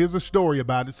officials, here's a story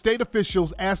about it. State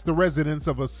officials asked the residents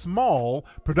of a small,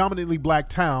 predominantly black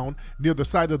town near the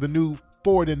site of the new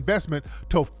Ford investment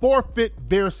to forfeit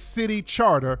their city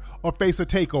charter or face a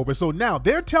takeover. So now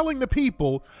they're telling the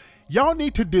people, y'all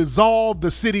need to dissolve the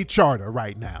city charter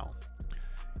right now.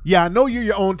 Yeah, I know you're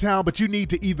your own town, but you need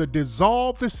to either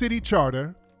dissolve the city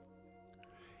charter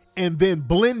and then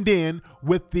blend in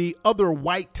with the other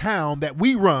white town that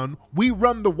we run. We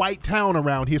run the white town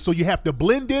around here. So you have to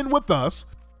blend in with us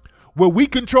where we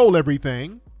control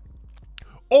everything,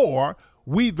 or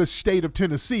we, the state of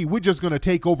Tennessee, we're just going to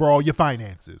take over all your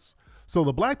finances. So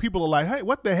the black people are like, hey,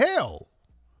 what the hell?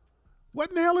 What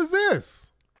in the hell is this?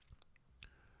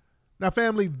 Now,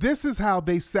 family, this is how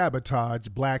they sabotage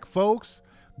black folks.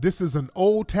 This is an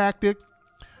old tactic.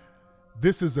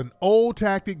 This is an old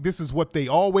tactic. This is what they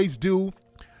always do.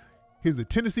 Here's the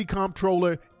Tennessee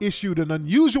comptroller issued an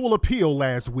unusual appeal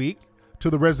last week to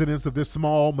the residents of this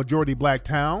small majority black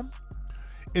town.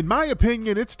 In my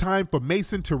opinion, it's time for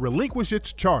Mason to relinquish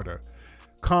its charter,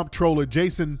 Comptroller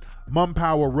Jason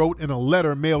Mumpower wrote in a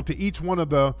letter mailed to each one of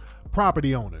the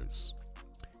property owners.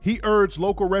 He urged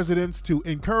local residents to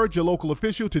encourage a local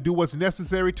official to do what's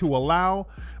necessary to allow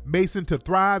Mason to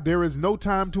thrive. There is no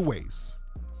time to waste.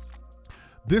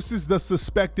 This is the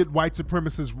suspected white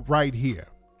supremacists right here.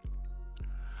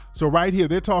 So right here,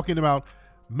 they're talking about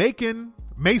Mason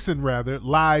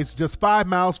lies just 5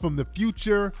 miles from the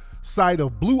future site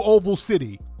of Blue Oval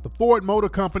City, the Ford Motor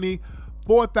Company,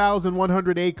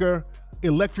 4,100-acre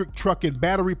electric truck and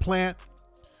battery plant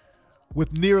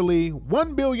with nearly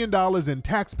 $1 billion in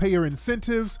taxpayer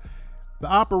incentives. The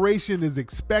operation is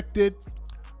expected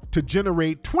to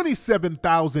generate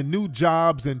 27,000 new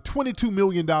jobs and $22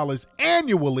 million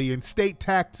annually in state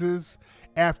taxes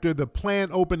after the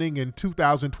plant opening in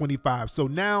 2025. So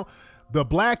now the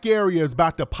black area is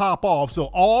about to pop off. So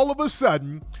all of a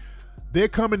sudden, They're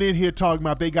coming in here talking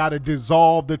about they got to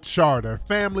dissolve the charter.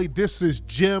 Family, this is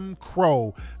Jim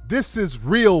Crow. This is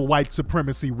real white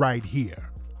supremacy right here.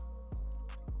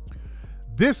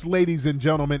 This, ladies and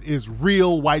gentlemen, is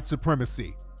real white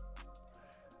supremacy.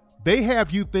 They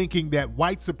have you thinking that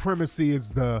white supremacy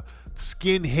is the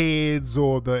skinheads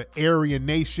or the Aryan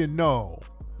nation. No.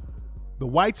 The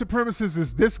white supremacist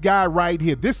is this guy right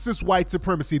here. This is white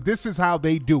supremacy. This is how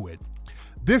they do it.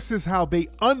 This is how they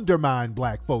undermine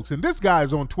black folks. And this guy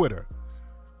is on Twitter.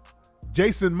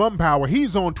 Jason Mumpower,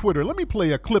 he's on Twitter. Let me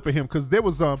play a clip of him because there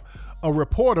was a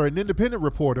reporter, an independent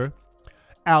reporter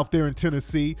out there in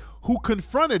Tennessee who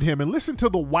confronted him. And listen to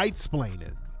the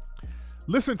white-splaining.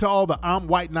 Listen to all the I'm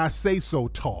white and I say so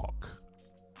talk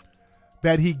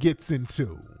that he gets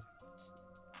into.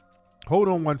 Hold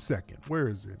on one second. Where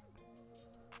is it?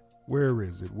 Where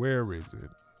is it? Where is it?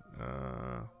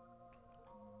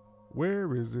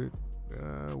 Where is it?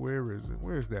 Where is it?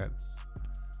 Where's that?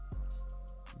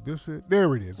 This it?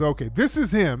 There it is. Okay, this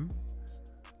is him.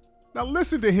 Now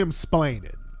listen to him splain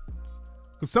it.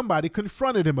 Because somebody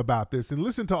confronted him about this, and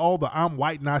listen to all the I'm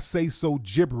white and I say so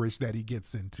gibberish that he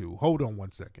gets into. Hold on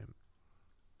one second.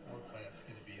 Plant's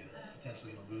going to be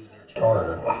potentially going to lose their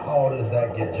charter. How does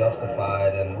that get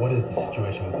justified, and what is the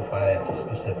situation with the finances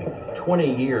specifically?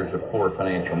 20 years of poor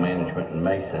financial management in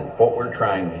Mason. What we're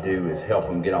trying to do is help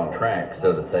them get on track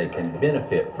so that they can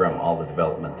benefit from all the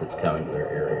development that's coming to their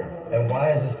area. And why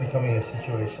is this becoming a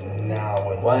situation now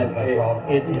when we've had problems?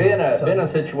 It's been a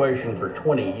situation for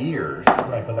 20 years.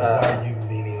 Right, but like, why are you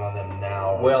leaning on them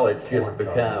now? Well, it's just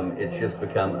become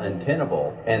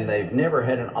untenable, and they've never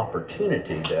had an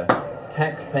opportunity to.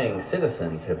 Tax-paying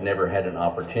citizens have never had an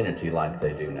opportunity like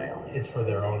they do now. It's for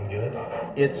their own good?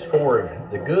 It's for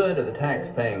the good of the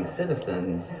tax-paying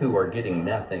citizens who are getting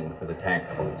nothing for the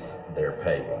taxes they're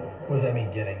paying. What does that mean,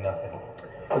 getting nothing?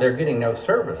 They're getting no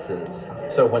services.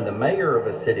 So when the mayor of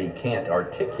a city can't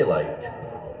articulate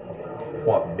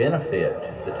what benefit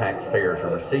the taxpayers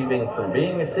are receiving from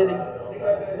being a city,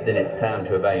 then it's time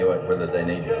to evaluate whether they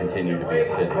need to continue to be a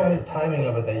city. The timing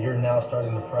of it, that you're now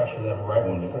starting to pressure them right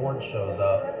when Ford shows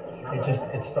up,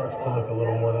 it starts to look a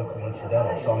little more than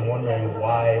coincidental. So I'm wondering,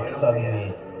 why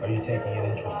suddenly are you taking an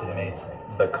interest in Mason?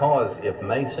 Because if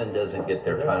Mason doesn't get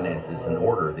their finances in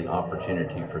order, the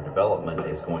opportunity for development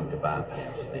is going to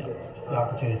bypass them. The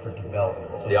opportunity for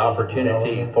development. So the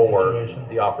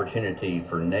opportunity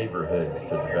for neighborhoods to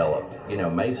develop. You know,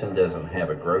 Mason doesn't have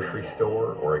a grocery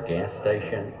store or a gas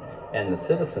station, and the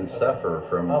citizens suffer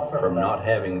from not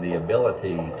having the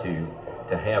ability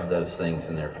to have those things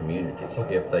in their communities.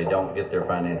 If they don't get their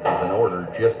finances in order,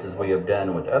 just as we have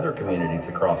done with other communities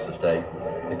across the state,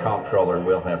 the comptroller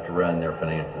will have to run their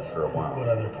finances for a while. What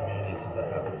other communities does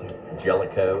that happen to?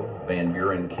 Jellicoe, Van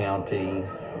Buren County,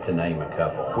 to name a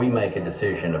couple. We make a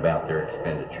decision about their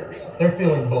expenditures. They're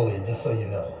feeling bullied, just so you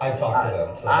know. I talked to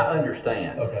them. So I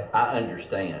understand. Okay. I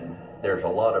understand. There's a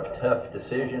lot of tough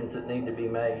decisions that need to be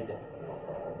made,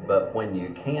 but when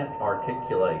you can't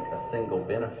articulate a single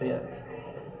benefit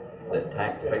that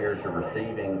taxpayers are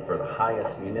receiving for the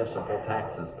highest municipal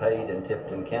taxes paid in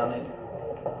Tipton County,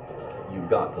 you've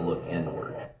got to look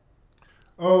inward.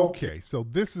 Okay, so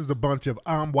this is a bunch of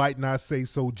I'm white and I say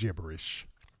so gibberish.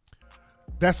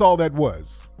 That's all that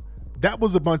was. That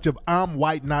was a bunch of I'm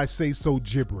white and I say so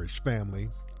gibberish, family.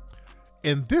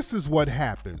 And this is what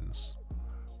happens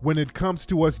when it comes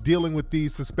to us dealing with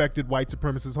these suspected white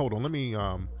supremacists. Hold on, let me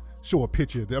show a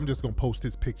picture. I'm just going to post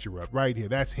his picture up right here.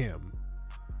 That's him.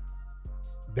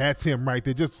 That's him right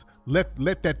there. Just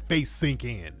let that face sink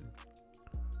in.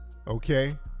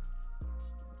 Okay?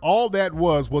 All that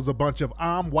was a bunch of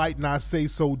I'm white and I say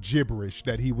so gibberish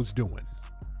that he was doing.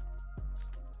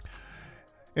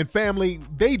 And family,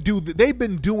 they've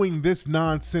been doing this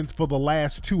nonsense for the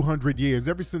last 200 years,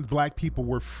 ever since black people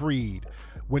were freed.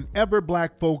 Whenever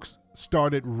black folks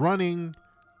started running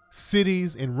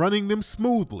cities and running them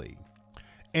smoothly,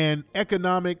 and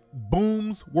economic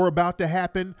booms were about to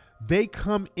happen, they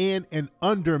come in and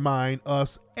undermine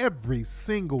us every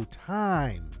single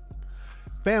time.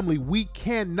 Family, we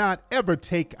cannot ever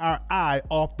take our eye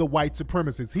off the white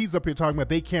supremacists. He's up here talking about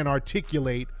they can't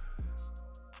articulate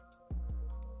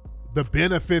the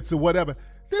benefits or whatever.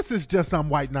 This is just I'm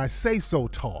white and I say so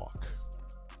talk.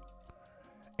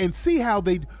 And see how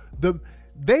they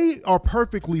are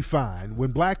perfectly fine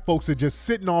when black folks are just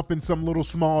sitting off in some little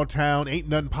small town, ain't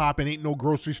nothing popping, ain't no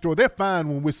grocery store. They're fine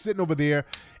when we're sitting over there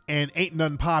and ain't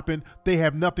nothing popping. They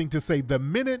have nothing to say. The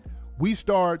minute we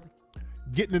start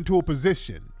getting into a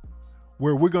position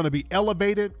where we're going to be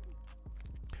elevated,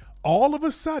 all of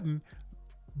a sudden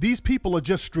These people are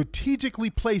just strategically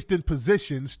placed in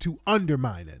positions to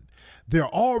undermine it. They're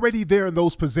already there in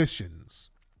those positions.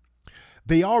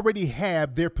 They already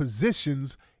have their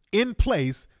positions in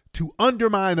place to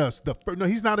undermine us. No,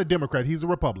 he's not a Democrat. He's a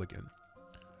Republican.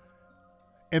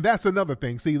 And that's another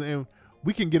thing. See,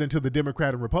 we can get into the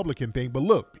Democrat and Republican thing, but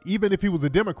look, even if he was a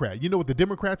Democrat, you know what the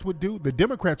Democrats would do? The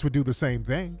Democrats would do the same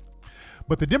thing,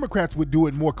 but the Democrats would do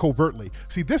it more covertly.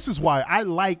 See, this is why I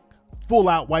like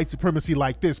full-out white supremacy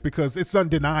like this, because it's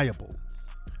undeniable.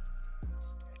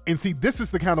 And see, this is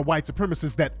the kind of white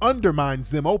supremacist that undermines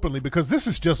them openly, because this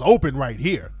is just open right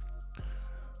here.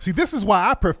 See, this is why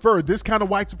I prefer this kind of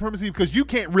white supremacy, because you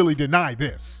can't really deny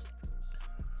this.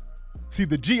 See,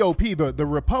 the GOP, the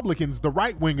Republicans, the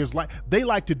right-wingers, they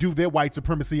like to do their white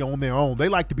supremacy on their own. They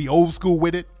like to be old school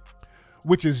with it,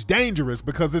 which is dangerous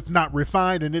because it's not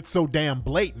refined and it's so damn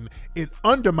blatant. It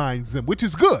undermines them, which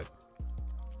is good.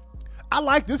 I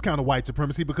like this kind of white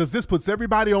supremacy because this puts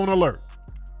everybody on alert.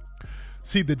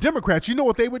 See, the Democrats, you know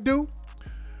what they would do?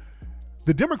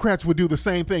 The Democrats would do the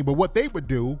same thing, but what they would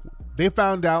do, they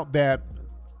found out that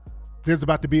there's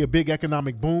about to be a big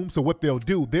economic boom. So what they'll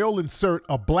do, they'll insert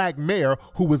a black mayor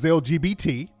who was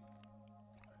LGBT.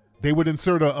 They would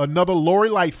insert another Lori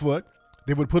Lightfoot.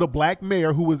 They would put a black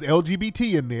mayor who was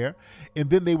LGBT in there.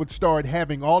 And then they would start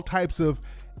having all types of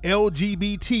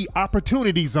LGBT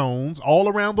opportunity zones all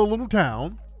around the little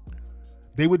town.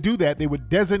 They would do that. They would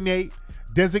designate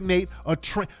a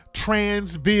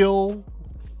Transville.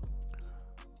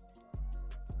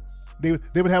 They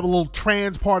would have a little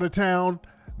trans part of town,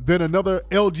 then another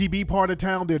LGB part of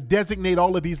town. They'll designate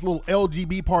all of these little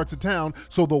LGB parts of town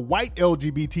so the white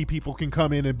LGBT people can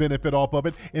come in and benefit off of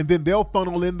it, and then they'll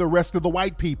funnel in the rest of the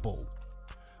white people.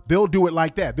 They'll do it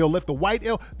like that. They'll let the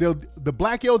the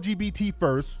black LGBT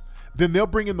first, then they'll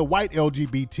bring in the white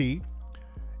LGBT,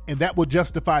 and that will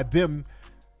justify them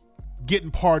getting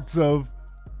parts of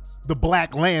the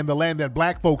black land, the land that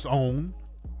black folks own.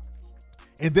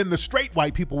 And then the straight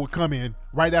white people will come in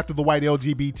right after the white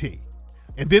LGBT.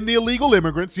 And then the illegal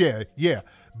immigrants, yeah.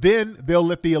 Then they'll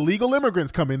let the illegal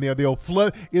immigrants come in there. They'll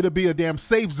flood. It'll be a damn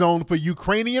safe zone for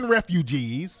Ukrainian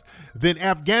refugees, then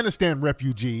Afghanistan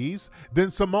refugees, then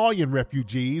Somalian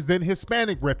refugees, then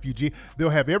Hispanic refugees.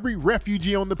 They'll have every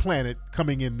refugee on the planet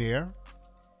coming in there.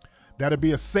 That'll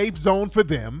be a safe zone for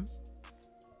them.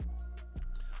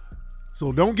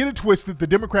 So don't get it twisted. The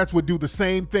Democrats would do the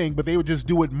same thing, but they would just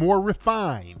do it more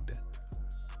refined.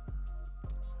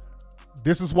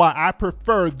 This is why I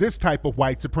prefer this type of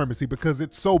white supremacy, because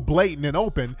it's so blatant and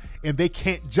open and they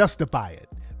can't justify it.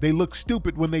 They look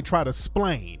stupid when they try to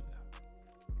splain.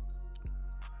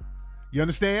 You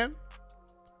understand?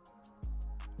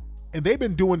 And they've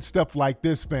been doing stuff like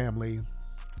this, family.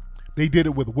 They did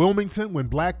it with Wilmington when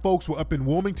black folks were up in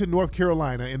Wilmington, North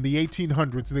Carolina in the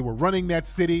 1800s. They were running that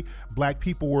city. Black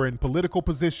people were in political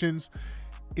positions.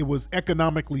 It was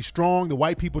economically strong. The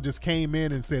white people just came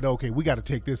in and said, okay, we got to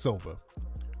take this over.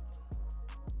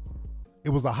 It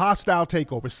was a hostile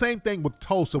takeover. Same thing with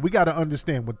Tulsa. We got to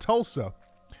understand with Tulsa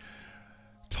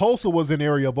was an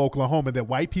area of Oklahoma that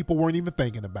white people weren't even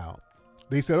thinking about.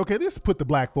 They said, okay, let's put the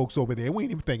black folks over there. We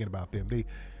ain't even thinking about them.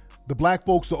 The black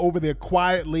folks are over there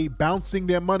quietly bouncing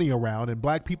their money around, and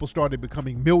black people started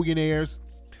becoming millionaires,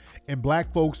 and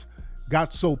black folks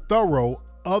got so thorough,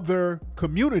 other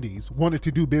communities wanted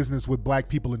to do business with black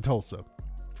people in Tulsa.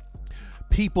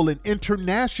 People in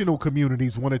international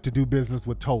communities wanted to do business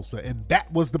with Tulsa, and that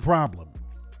was the problem.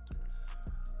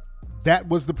 That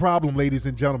was the problem, ladies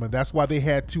and gentlemen. That's why they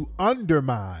had to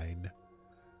undermine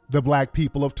the black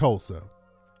people of Tulsa.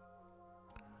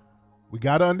 We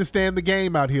got to understand the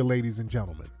game out here, ladies and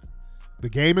gentlemen. The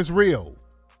game is real.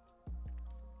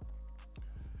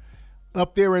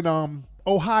 Up there in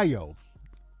Ohio,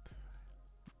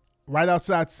 right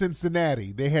outside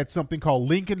Cincinnati, they had something called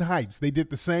Lincoln Heights. They did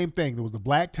the same thing. There was a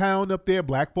black town up there.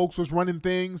 Black folks was running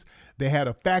things. They had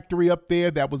a factory up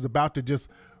there that was about to just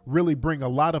really bring a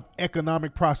lot of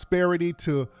economic prosperity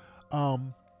to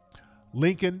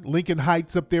Lincoln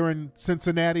Heights up there in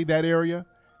Cincinnati, that area.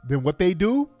 Then what they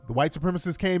do, the white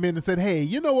supremacists came in and said, hey,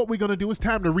 you know what we're going to do? It's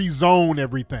time to rezone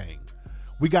everything.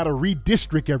 We got to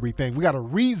redistrict everything. We got to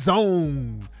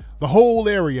rezone the whole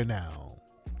area now.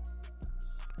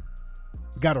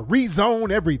 We got to rezone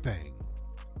everything.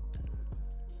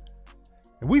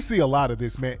 And we see a lot of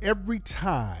this, man. Every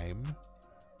time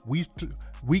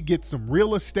we get some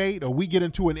real estate or we get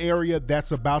into an area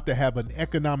that's about to have an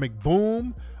economic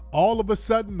boom, all of a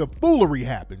sudden the foolery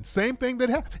happens. Same thing that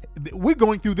happened. We're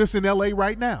going through this in LA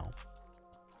right now.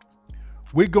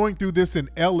 We're going through this in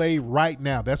LA right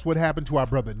now. That's what happened to our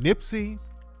brother Nipsey.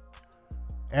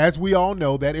 As we all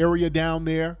know, that area down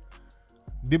there,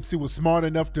 Nipsey was smart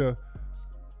enough to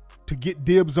get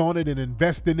dibs on it and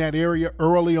invest in that area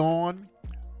early on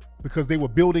because they were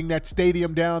building that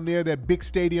stadium down there, that big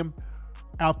stadium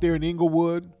out there in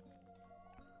Inglewood,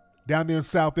 down there in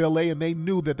South LA, and they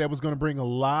knew that was going to bring a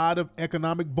lot of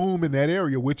economic boom in that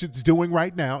area, which it's doing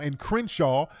right now. And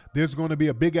Crenshaw, there's going to be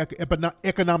a big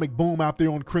economic boom out there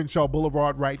on Crenshaw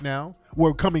Boulevard right now.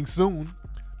 We're coming soon.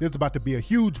 There's about to be a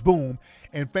huge boom.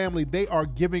 And family, they are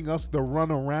giving us the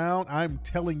runaround. I'm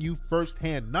telling you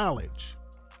firsthand knowledge.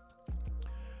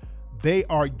 They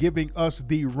are giving us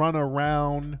the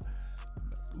runaround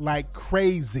like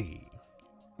crazy.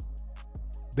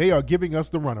 They are giving us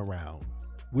the runaround.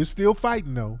 We're still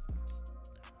fighting, though.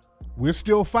 We're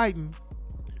still fighting.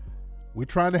 We're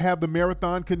trying to have the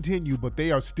marathon continue, but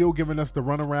they are still giving us the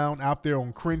runaround out there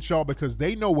on Crenshaw because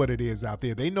they know what it is out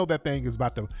there. They know that thing is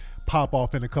about to pop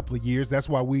off in a couple of years. That's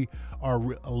why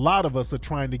a lot of us are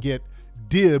trying to get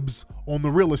dibs on the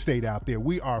real estate out there.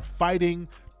 We are fighting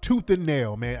tooth and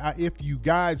nail, man. If you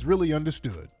guys really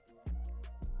understood.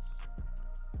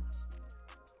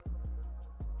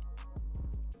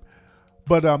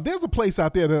 But there's a place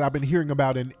out there that I've been hearing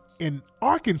about in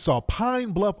Arkansas,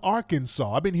 Pine Bluff,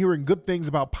 Arkansas. I've been hearing good things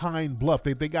about Pine Bluff.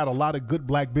 They got a lot of good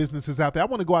black businesses out there. I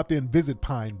want to go out there and visit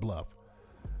Pine Bluff.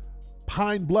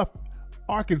 Pine Bluff,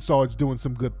 Arkansas is doing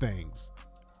some good things.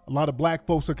 A lot of black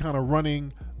folks are kind of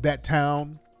running that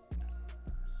town.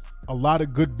 A lot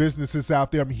of good businesses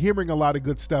out there. I'm hearing a lot of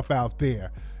good stuff out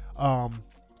there.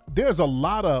 There's a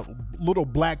lot of little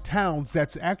black towns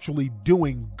that's actually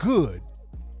doing good.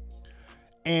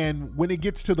 And when it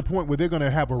gets to the point where they're going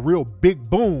to have a real big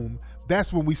boom,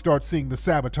 that's when we start seeing the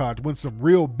sabotage. When some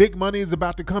real big money is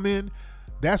about to come in,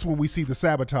 that's when we see the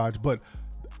sabotage. But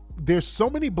there's so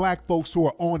many black folks who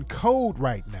are on code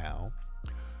right now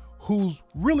who's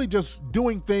really just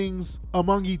doing things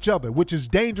among each other, which is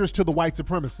dangerous to the white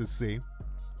supremacists, see?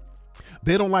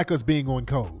 They don't like us being on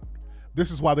code. This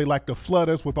is why they like to flood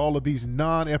us with all of these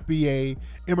non-FBA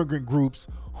immigrant groups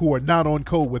who are not on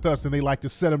code with us, and they like to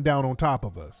set them down on top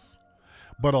of us.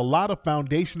 But a lot of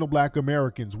foundational black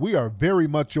Americans, we are very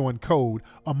much on code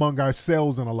among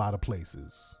ourselves in a lot of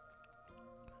places.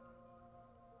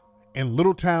 In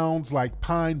little towns like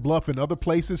Pine Bluff and other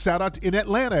places, shout out in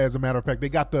Atlanta, as a matter of fact, they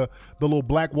got the little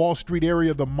Black Wall Street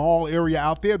area, the mall area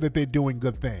out there that they're doing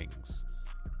good things.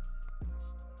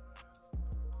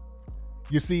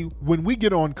 You see, when we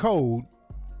get on code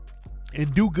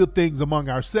and do good things among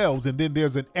ourselves, and then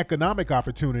there's an economic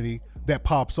opportunity that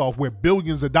pops off where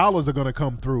billions of dollars are going to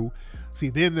come through. See,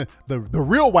 then the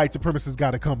real white supremacists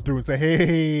got to come through and say,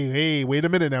 hey, wait a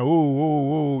minute now.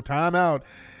 Ooh, time out.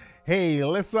 Hey,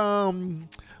 let's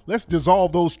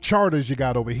dissolve those charters you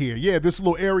got over here. Yeah, this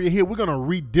little area here, we're going to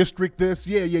redistrict this.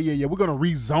 Yeah. We're going to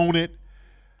rezone it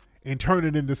and turn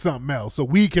it into something else so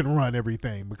we can run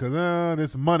everything because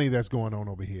there's money that's going on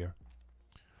over here.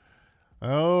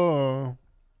 Oh,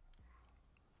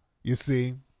 you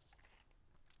see.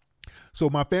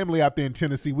 So my family out there in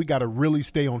Tennessee, we got to really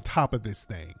stay on top of this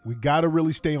thing. We got to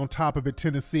really stay on top of it,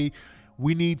 Tennessee.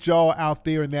 We need y'all out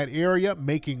there in that area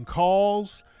making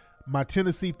calls. My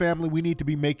Tennessee family, we need to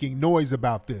be making noise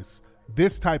about this.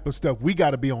 This type of stuff, we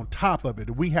got to be on top of it.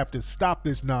 We have to stop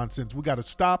this nonsense. We got to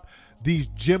stop these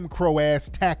Jim Crow ass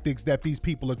tactics that these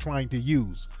people are trying to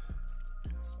use.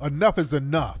 Enough is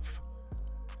enough.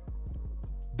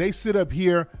 They sit up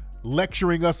here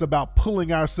lecturing us about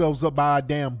pulling ourselves up by our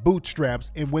damn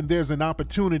bootstraps, and when there's an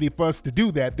opportunity for us to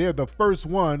do that, they're the first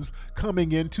ones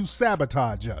coming in to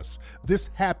sabotage us. This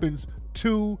happens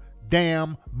too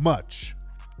damn much.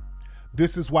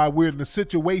 This is why we're in the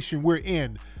situation we're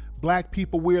in. Black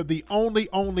people, we're the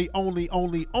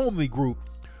only group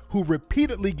who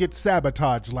repeatedly get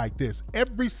sabotaged like this.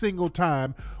 Every single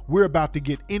time we're about to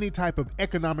get any type of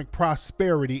economic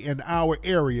prosperity in our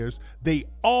areas, they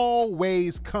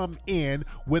always come in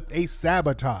with a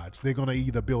sabotage. They're going to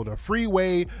either build a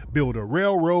freeway, build a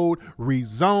railroad,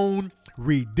 rezone,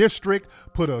 redistrict,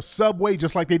 put a subway,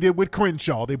 just like they did with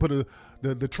Crenshaw. They put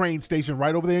the train station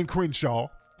right over there in Crenshaw,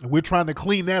 and we're trying to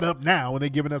clean that up now, and they're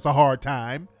giving us a hard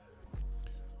time.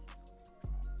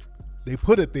 They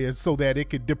put it there so that it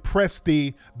could depress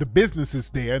the businesses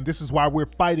there. And this is why we're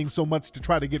fighting so much to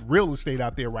try to get real estate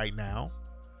out there right now.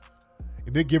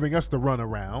 And they're giving us the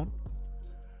runaround.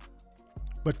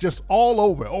 But just all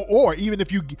over, or even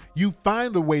if you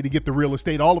find a way to get the real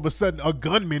estate, all of a sudden a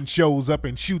gunman shows up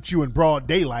and shoots you in broad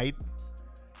daylight.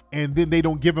 And then they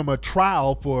don't give him a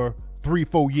trial for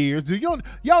 3-4 years.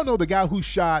 Y'all know the guy who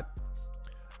shot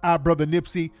our brother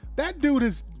Nipsey? That dude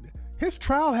his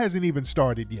trial hasn't even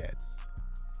started yet.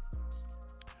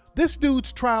 This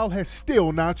dude's trial has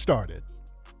still not started.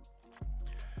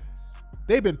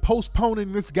 They've been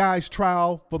postponing this guy's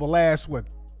trial for the last,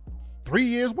 3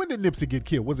 years? When did Nipsey get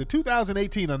killed? Was it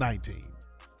 2018 or 19?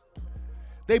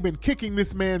 They've been kicking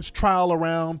this man's trial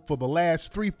around for the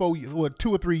last 2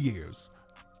 or 3 years.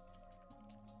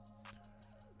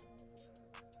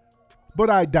 But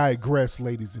I digress,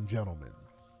 ladies and gentlemen.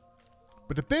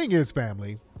 But the thing is,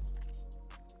 family,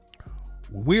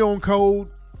 when we on code,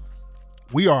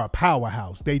 we are a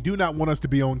powerhouse. They do not want us to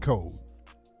be on code.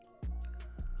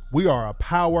 We are a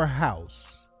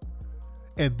powerhouse.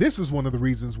 And this is one of the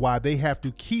reasons why they have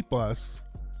to keep us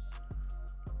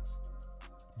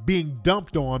being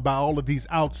dumped on by all of these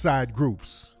outside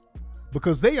groups.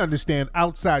 Because they understand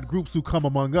outside groups who come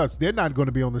among us, they're not going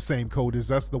to be on the same code as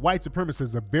us. The white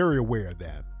supremacists are very aware of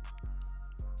that.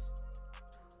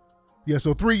 Yeah,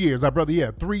 so 3 years, our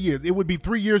brother, 3 years. It would be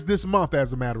 3 years this month,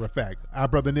 as a matter of fact. Our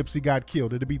brother Nipsey got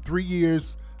killed. It'll be 3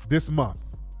 years this month.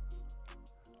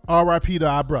 RIP to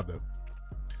our brother.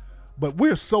 But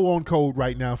we're so on code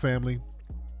right now, family.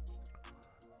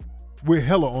 We're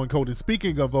hella on code. And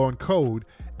speaking of on code,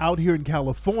 out here in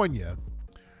California,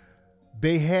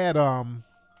 they had, the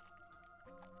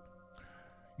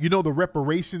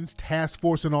reparations task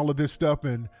force and all of this stuff,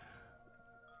 and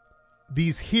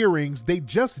these hearings, they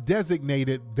just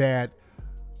designated that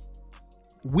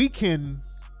we can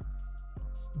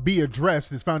be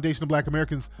addressed as foundational Black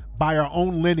Americans by our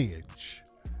own lineage.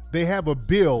 They have a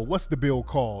bill. What's the bill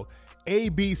called?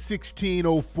 AB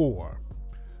 1604,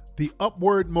 the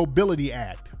Upward Mobility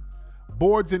Act,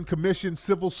 Boards and Commissions,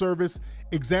 Civil Service,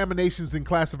 Examinations and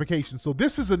Classifications. So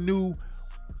this is a new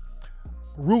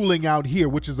ruling out here,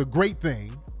 which is a great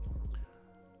thing.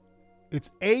 It's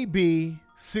AB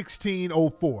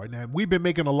 1604. Now, we've been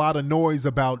making a lot of noise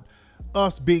about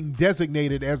us being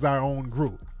designated as our own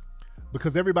group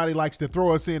because everybody likes to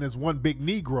throw us in as one big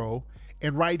Negro.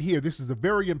 And right here, this is a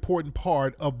very important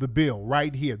part of the bill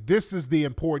right here. This is the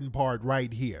important part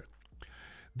right here.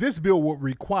 This bill would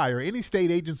require any state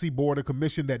agency, board, or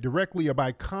commission that directly or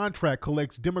by contract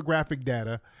collects demographic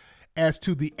data as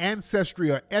to the ancestry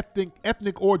or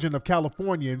ethnic origin of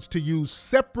Californians to use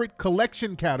separate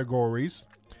collection categories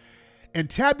and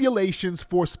tabulations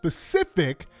for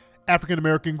specific African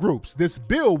American groups. This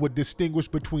bill would distinguish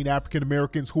between African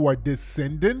Americans who are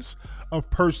descendants of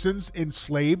persons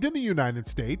enslaved in the United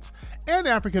States and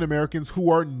African Americans who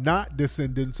are not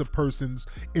descendants of persons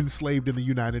enslaved in the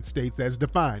United States as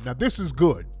defined. Now, this is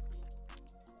good.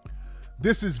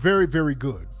 This is very, very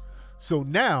good. So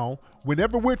now,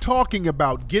 whenever we're talking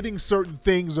about getting certain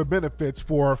things or benefits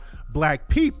for Black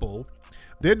people,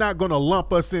 they're not going to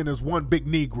lump us in as one big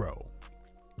Negro.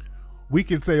 We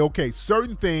can say, okay,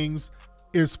 certain things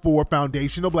is for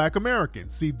foundational Black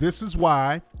Americans. See, this is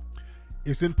why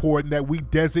it's important that we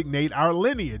designate our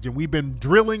lineage. And we've been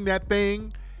drilling that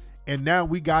thing, and now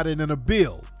we got it in a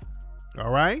bill.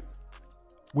 All right?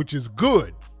 Which is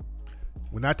good.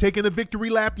 We're not taking a victory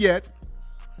lap yet.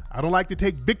 I don't like to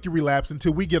take victory laps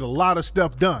until we get a lot of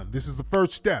stuff done. This is the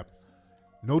first step.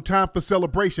 No time for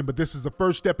celebration, but this is the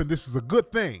first step, and this is a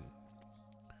good thing.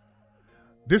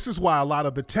 This is why a lot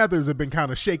of the tethers have been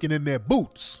kind of shaking in their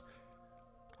boots.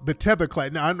 The tether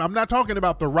class. Now, I'm not talking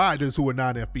about the riders who are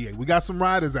non-FBA. We got some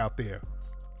riders out there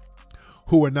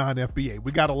who are non-FBA.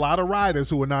 We got a lot of riders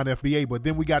who are non-FBA, but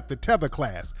then we got the tether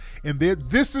class. And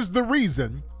this is the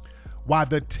reason why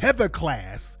the tether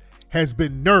class has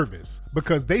been nervous,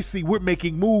 because they see we're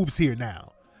making moves here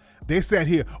now. They sat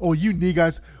here, oh, you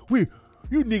niggas,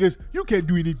 you can't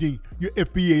do anything. You're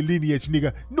FBA lineage,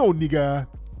 nigga. No, nigga.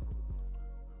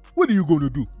 What are you going to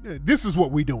do? This is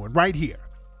what we're doing right here.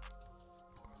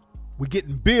 We're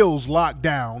getting bills locked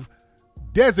down,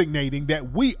 designating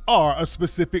that we are a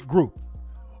specific group.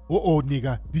 Oh,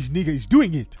 nigga, this nigga is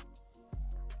doing it.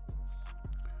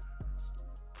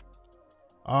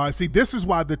 See, this is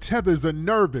why the tethers are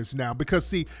nervous now, because,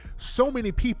 see, so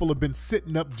many people have been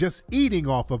sitting up just eating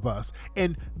off of us.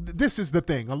 And this is the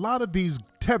thing. A lot of these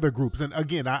tether groups, and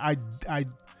again, I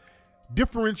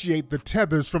differentiate the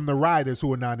tethers from the riders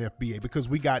who are non-FBA, because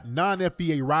we got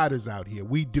non-FBA riders out here.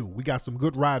 We do. We got some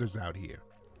good riders out here.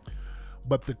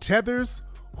 But the tethers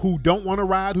who don't want to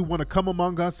ride, who want to come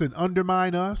among us and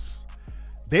undermine us,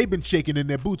 they've been shaking in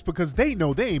their boots because they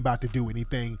know they ain't about to do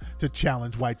anything to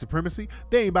challenge white supremacy.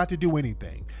 They ain't about to do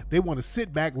anything. They want to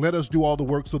sit back, let us do all the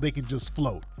work so they can just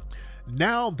float.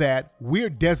 Now that we're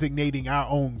designating our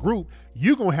own group,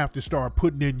 you're going to have to start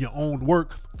putting in your own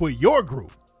work for your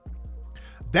group.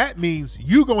 That means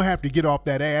you're going to have to get off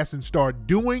that ass and start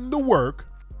doing the work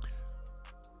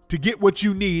to get what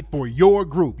you need for your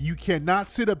group. You cannot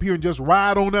sit up here and just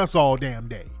ride on us all damn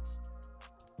day.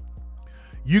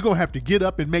 you're going to have to get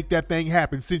up and make that thing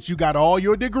happen since you got all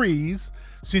your degrees,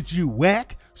 since you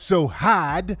whack, so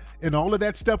hide, and all of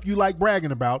that stuff you like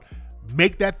bragging about.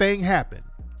 Make that thing happen.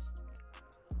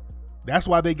 That's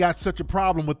why they got such a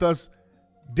problem with us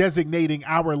designating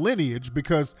our lineage,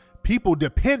 because people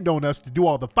depend on us to do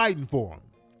all the fighting for them.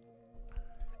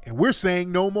 And we're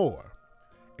saying no more.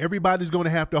 Everybody's going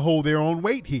to have to hold their own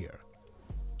weight here.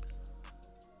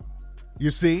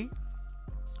 You see?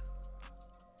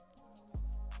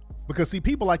 Because, see,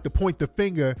 people like to point the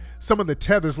finger. Some of the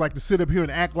tethers like to sit up here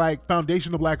and act like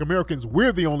foundational Black Americans,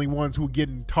 we're the only ones who are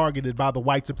getting targeted by the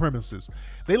white supremacists.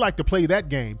 They like to play that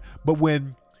game. But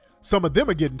when some of them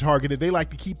are getting targeted, they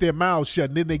like to keep their mouths shut,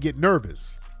 and then they get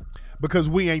nervous because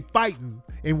we ain't fighting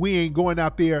and we ain't going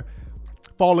out there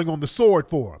falling on the sword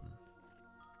for them.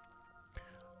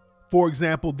 For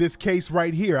example, this case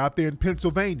right here out there in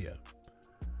Pennsylvania.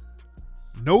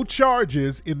 No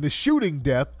charges in the shooting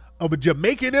death of a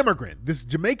Jamaican immigrant. This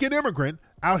Jamaican immigrant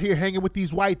out here hanging with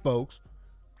these white folks.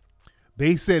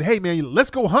 They said, hey man, let's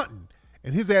go hunting.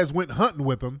 And his ass went hunting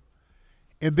with them.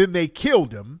 And then they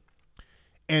killed him.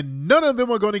 And none of them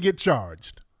are going to get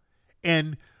charged.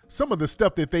 And some of the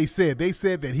stuff that they said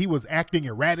that he was acting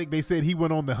erratic. They said he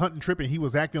went on the hunting trip and he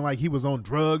was acting like he was on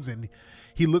drugs and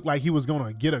he looked like he was going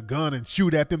to get a gun and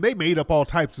shoot at them. They made up all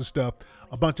types of stuff.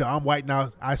 A bunch of I'm white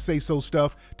now, I say so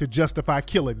stuff to justify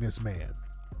killing this man.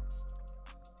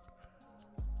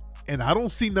 And I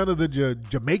don't see none of the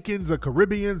Jamaicans or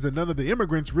Caribbeans and none of the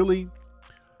immigrants really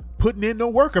putting in no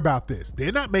work about this.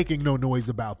 They're not making no noise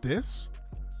about this.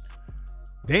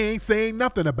 They ain't saying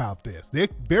nothing about this. They're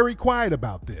very quiet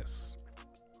about this.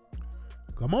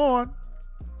 Come on.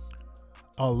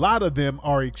 A lot of them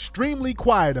are extremely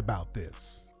quiet about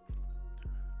this.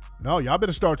 No, y'all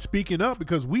better start speaking up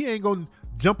because we ain't going to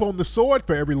jump on the sword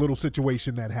for every little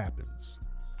situation that happens.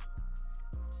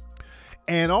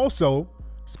 And also,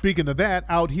 speaking of that,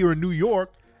 out here in New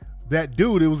York, that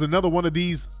dude, it was another one of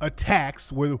these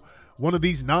attacks where one of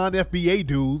these non-FBA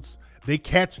dudes, they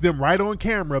catch them right on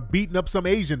camera beating up some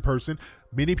Asian person.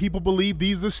 Many people believe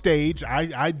these are staged.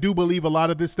 I do believe a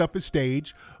lot of this stuff is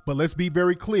staged, but let's be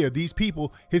very clear. These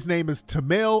people, his name is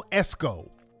Tamel Esco.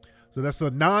 So that's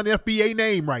a non-FBA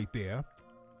name right there.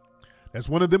 That's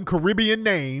one of them Caribbean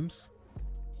names.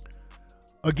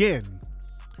 Again,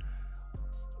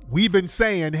 we've been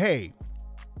saying, hey,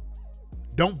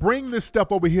 don't bring this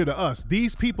stuff over here to us.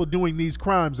 These people doing these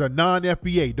crimes are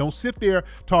non-FBA. Don't sit there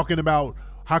talking about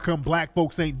how come black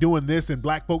folks ain't doing this and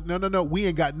black folk. No. We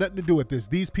ain't got nothing to do with this.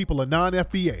 These people are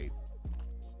non-FBA.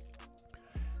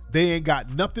 They ain't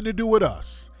got nothing to do with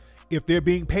us. If they're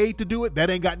being paid to do it, that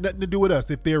ain't got nothing to do with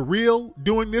us. If they're real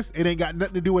doing this, it ain't got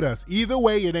nothing to do with us. Either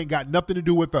way, it ain't got nothing to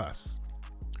do with us.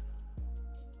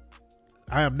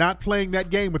 I am not playing that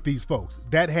game with these folks.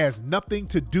 That has nothing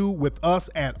to do with us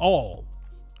at all.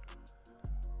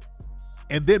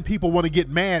 And then people want to get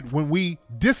mad when we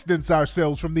distance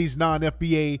ourselves from these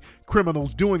non-FBA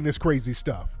criminals doing this crazy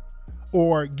stuff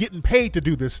or getting paid to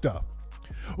do this stuff.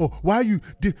 Oh, why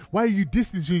are you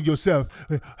distancing yourself?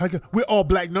 We're all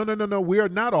black. No. We are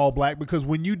not all black, because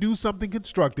when you do something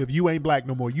constructive, you ain't black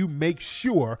no more. You make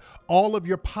sure all of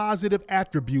your positive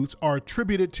attributes are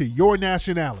attributed to your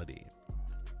nationality.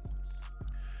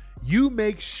 You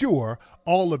make sure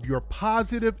all of your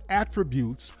positive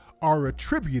attributes are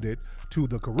attributed to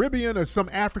the Caribbean or some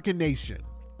African nation.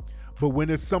 But when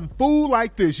it's some fool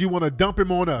like this, you want to dump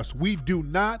him on us. We do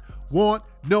not want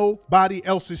nobody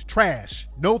else's trash.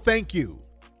 No, thank you.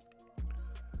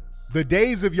 The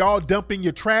days of y'all dumping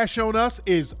your trash on us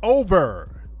is over.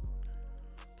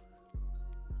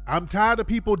 I'm tired of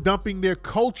people dumping their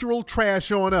cultural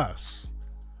trash on us.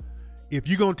 If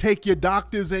you're going to take your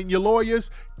doctors and your lawyers,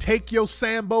 take your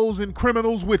Sambos and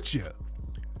criminals with you.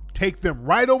 Take them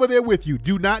right over there with you.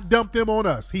 Do not dump them on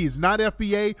us. He is not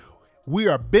FBA. We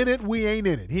are Bennett. We ain't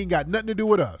in it. He ain't got nothing to do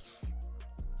with us.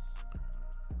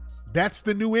 That's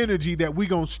the new energy that we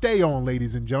gonna stay on,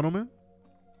 ladies and gentlemen.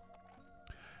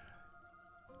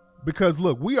 Because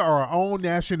look, we are our own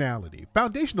nationality.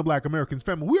 Foundational Black Americans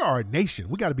family, we are a nation.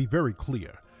 We got to be very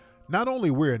clear. Not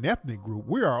only we're an ethnic group,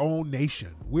 we're our own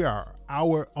nation. We are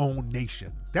our own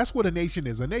nation. That's what a nation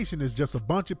is. A nation is just a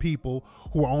bunch of people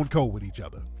who are on code with each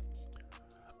other.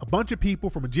 A bunch of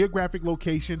people from a geographic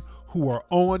location who are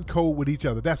on code with each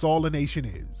other. That's all a nation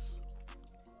is.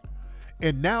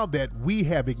 And now that we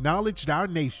have acknowledged our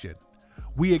nation,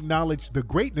 we acknowledge the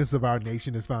greatness of our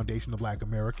nation as Foundation of Black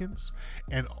Americans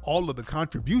and all of the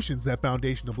contributions that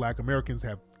Foundation of Black Americans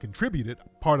have contributed,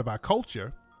 part of our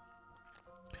culture.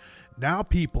 Now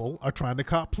people are trying to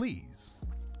cop please.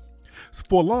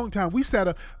 For a long time, we sat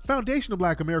up. Foundational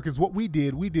Black Americans, what we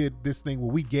did this thing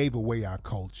where we gave away our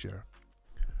culture.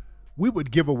 We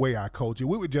would give away our culture.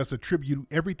 We would just attribute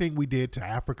everything we did to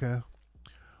Africa.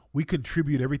 We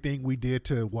contribute everything we did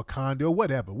to Wakanda or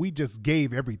whatever. We just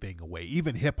gave everything away,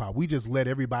 even hip hop. We just let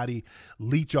everybody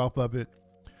leech off of it.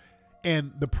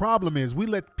 And the problem is we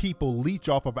let people leech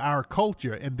off of our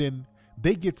culture, and then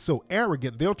they get so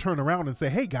arrogant, they'll turn around and say,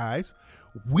 hey guys,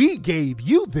 we gave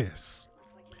you this.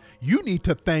 You need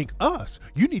to thank us.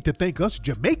 You need to thank us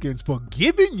Jamaicans for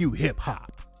giving you hip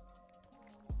hop.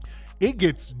 It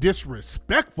gets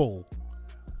disrespectful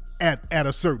at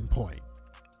a certain point.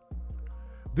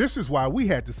 This is why we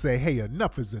had to say, hey,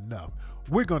 enough is enough.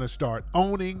 We're going to start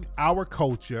owning our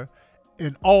culture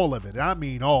and all of it. I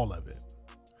mean, all of it.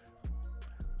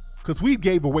 Because we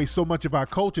gave away so much of our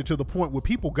culture to the point where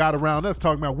people got around us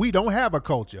talking about we don't have a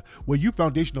culture. Well, you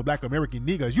foundational Black American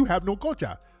niggas, you have no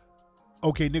culture.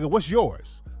 Okay, nigga, what's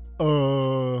yours?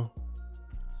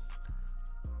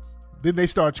 Then they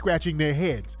start scratching their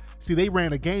heads. See, they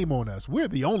ran a game on us. We're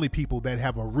the only people that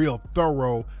have a real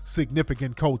thorough,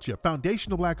 significant culture.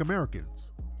 Foundational Black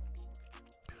Americans.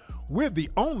 We're the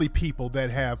only people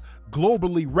that have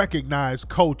globally recognized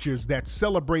cultures that's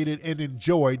celebrated and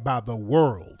enjoyed by the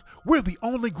world. We're the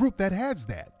only group that has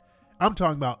that. I'm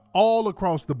talking about all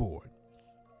across the board.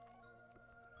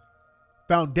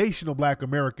 Foundational Black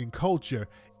American culture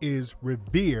is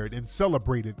revered and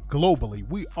celebrated globally.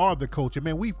 We are the culture.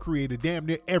 Man, we've created damn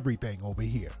near everything over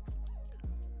here.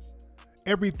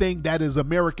 Everything that is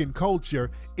American culture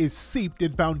is seeped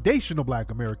in foundational Black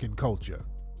American culture.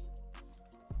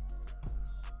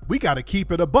 We got to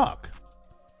keep it a buck.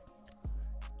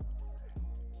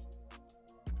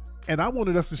 And I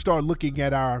wanted us to start looking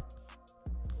at our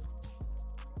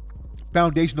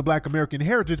foundational Black American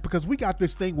heritage, because we got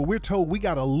this thing where we're told we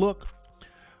got to look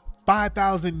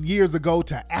 5,000 years ago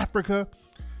to Africa,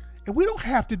 and we don't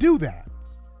have to do that.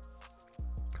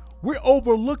 We're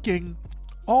overlooking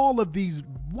all of these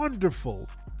wonderful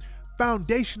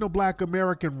foundational Black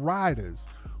American riders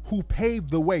who paved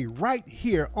the way right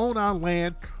here on our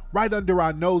land, right under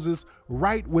our noses,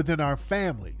 right within our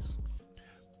families.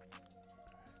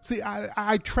 See,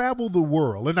 I travel the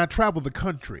world and I travel the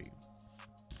country.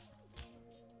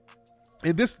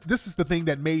 And this is the thing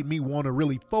that made me want to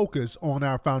really focus on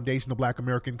our foundational Black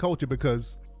American culture,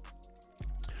 because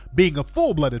being a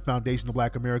full-blooded foundational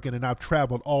Black American, and I've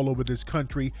traveled all over this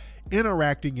country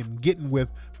interacting and getting with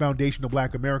foundational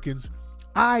Black Americans,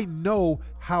 I know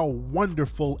how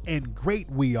wonderful and great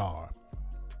we are.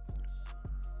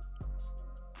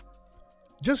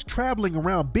 Just traveling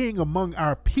around, being among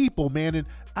our people, man, and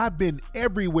I've been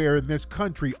everywhere in this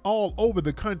country, all over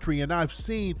the country, and I've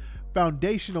seen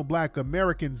foundational Black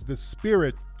Americans, the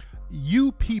spirit.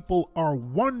 You people are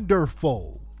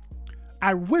wonderful.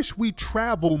 I wish we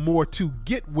travel more to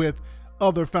get with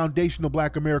other foundational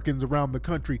Black Americans around the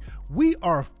country. We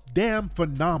are damn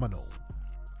phenomenal.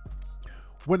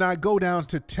 When I go down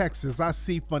to Texas, I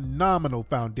see phenomenal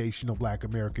foundational Black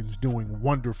Americans doing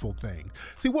wonderful things.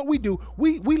 See, what we do,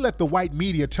 we let the white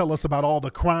media tell us about all the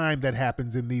crime that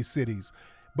happens in these cities.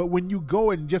 But when you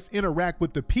go and just interact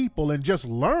with the people and just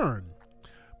learn,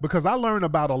 because I learn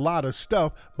about a lot of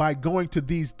stuff by going to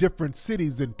these different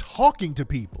cities and talking to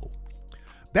people.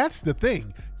 That's the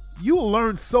thing. You'll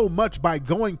learn so much by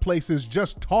going places,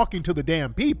 just talking to the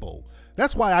damn people.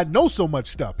 That's why I know so much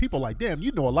stuff. People are like, damn,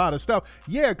 you know a lot of stuff.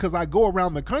 Yeah, because I go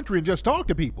around the country and just talk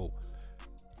to people.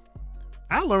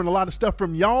 I learn a lot of stuff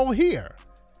from y'all here.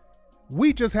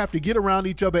 We just have to get around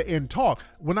each other and talk.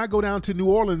 When I go down to New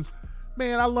Orleans,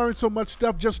 man, I learned so much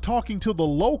stuff just talking to the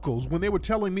locals when they were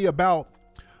telling me about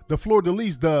the Fleur de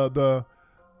Lis, the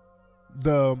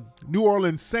New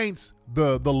Orleans Saints,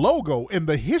 the logo and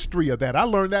the history of that. I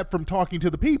learned that from talking to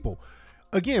the people.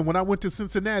 Again, when I went to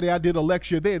Cincinnati, I did a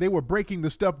lecture there. They were breaking the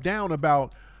stuff down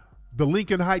about the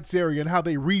Lincoln Heights area and how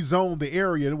they rezoned the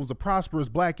area. It was a prosperous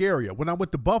Black area. When I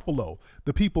went to Buffalo,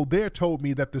 the people there told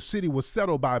me that the city was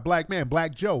settled by a Black man.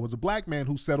 Black Joe was a Black man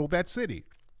who settled that city,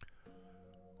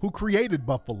 who created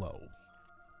Buffalo.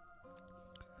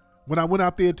 When I went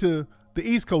out there to the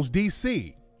East Coast,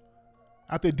 D.C.,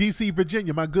 out there, D.C.,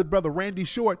 Virginia, my good brother Randy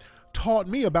Short taught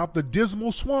me about the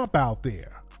Dismal Swamp out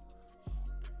there.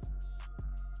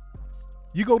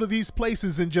 You go to these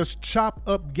places and just chop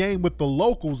up game with the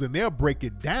locals and they'll break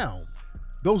it down.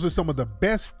 Those are some of the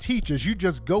best teachers. You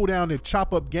just go down and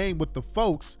chop up game with the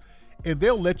folks and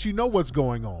they'll let you know what's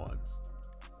going on.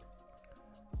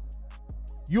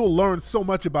 You'll learn so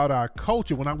much about our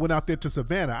culture. When I went out there to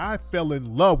Savannah, I fell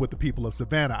in love with the people of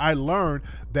Savannah. I learned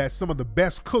that some of the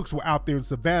best cooks were out there in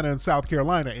Savannah and South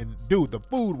Carolina. And dude, the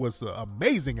food was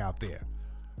amazing out there.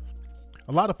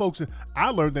 A lot of folks, I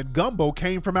learned that gumbo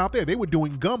came from out there. They were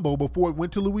doing gumbo before it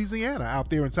went to Louisiana out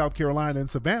there in South Carolina and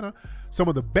Savannah. Some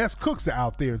of the best cooks are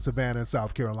out there in Savannah and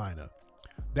South Carolina.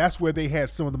 That's where they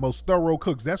had some of the most thorough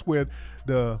cooks. That's where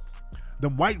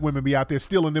them white women be out there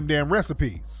stealing them damn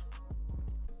recipes.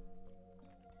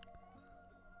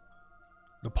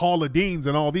 The Paula Deans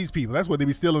and all these people, that's where they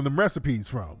be stealing them recipes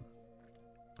from.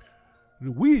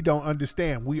 We don't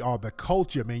understand. We are the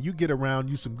culture, man. You get around,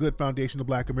 you some good foundational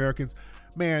Black Americans.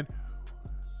 Man,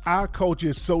 our culture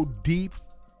is so deep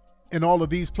in all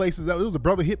of these places. There was a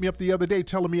brother hit me up the other day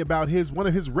telling me about one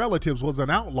of his relatives was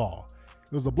an outlaw.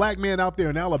 There was a black man out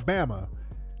there in Alabama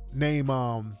named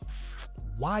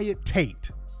Wyatt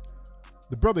Tate.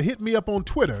 The brother hit me up on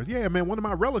Twitter. Yeah, man, one of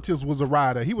my relatives was a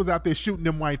rider. He was out there shooting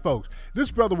them white folks. This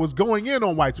brother was going in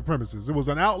on white supremacists. It was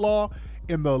an outlaw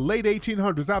in the late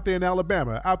 1800s out there in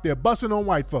Alabama, out there busting on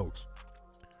white folks.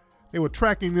 They were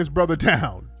tracking this brother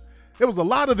down. There was a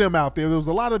lot of them out there. There was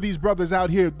a lot of these brothers out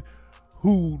here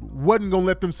who wasn't going to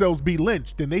let themselves be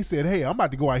lynched. And they said, hey, I'm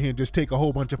about to go out here and just take a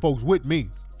whole bunch of folks with me.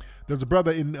 There's a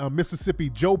brother in Mississippi,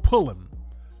 Joe Pullen,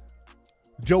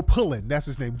 that's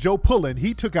his name. Joe Pullen,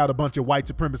 he took out a bunch of white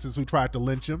supremacists who tried to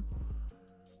lynch him.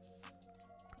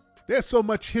 There's so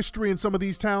much history in some of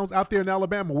these towns out there in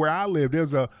Alabama where I live.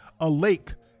 There's a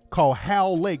lake called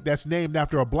Howell Lake that's named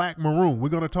after a black Maroon. We're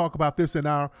going to talk about this in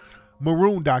our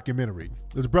Maroon documentary.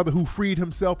 There's a brother who freed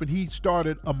himself and he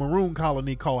started a Maroon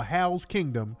colony called Howell's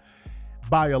Kingdom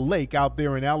by a lake out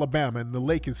there in Alabama. And the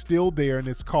lake is still there and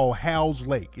it's called Howell's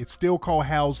Lake. It's still called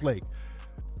Howell's Lake.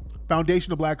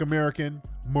 Foundational Black American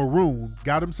Maroon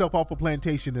got himself off a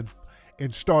plantation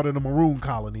and started a Maroon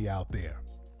colony out there.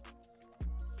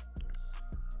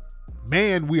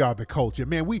 Man, we are the culture.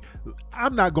 Man,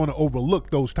 I'm not going to overlook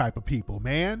those type of people,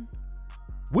 man.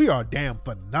 We are damn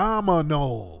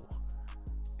phenomenal.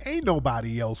 Ain't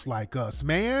nobody else like us,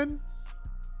 man.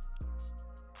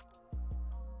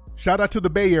 Shout out to the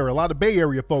Bay Area. A lot of Bay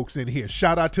Area folks in here.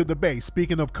 Shout out to the Bay.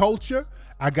 Speaking of culture,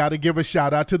 I got to give a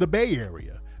shout out to the Bay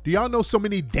Area. Do y'all know so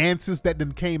many dances that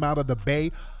then came out of the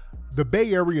Bay? The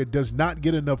Bay Area does not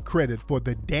get enough credit for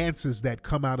the dances that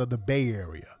come out of the Bay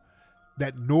Area.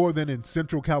 That Northern and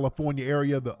Central California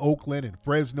area, the Oakland and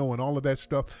Fresno and all of that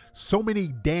stuff. So many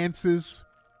dances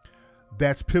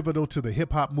that's pivotal to the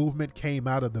hip hop movement came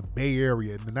out of the Bay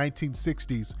Area. In the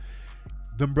 1960s,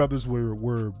 them brothers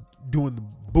were doing the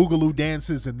boogaloo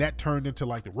dances and that turned into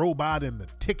like the robot and the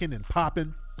ticking and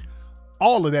popping.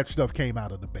 All of that stuff came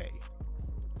out of the Bay.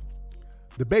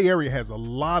 The Bay Area has a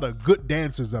lot of good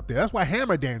dancers up there. That's why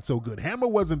Hammer danced so good. Hammer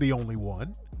wasn't the only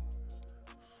one.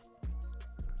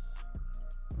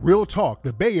 Real talk,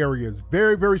 the Bay Area is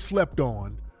very, very slept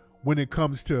on when it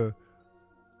comes to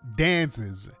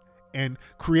dances and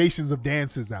creations of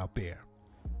dances out there.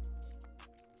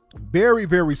 Very,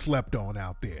 very slept on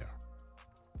out there.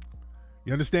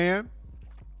 You understand?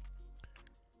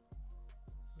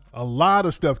 A lot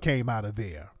of stuff came out of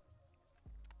there.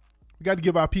 We got to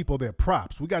give our people their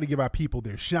props. We got to give our people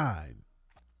their shine.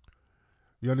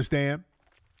 You understand?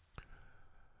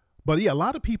 But yeah, a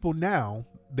lot of people now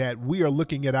that we are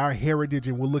looking at our heritage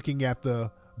and we're looking at the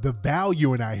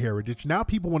value in our heritage, now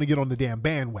people want to get on the damn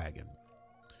bandwagon.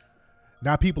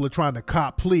 Now people are trying to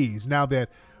cop please now that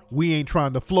we ain't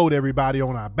trying to float everybody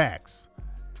on our backs.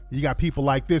 You got people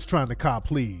like this trying to cop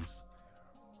please.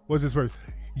 What's this verse?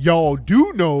 Y'all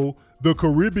do know the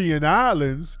Caribbean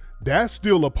islands, that's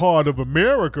still a part of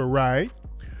America, right?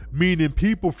 Meaning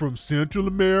people from Central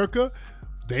America,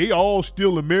 they all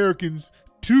still Americans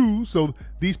too. So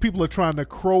these people are trying to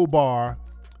crowbar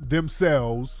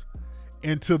themselves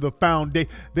into the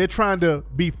foundation. They're trying to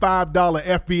be $5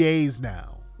 FBAs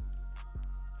now.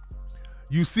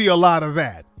 You see a lot of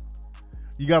that.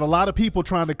 You got a lot of people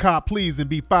trying to cop please and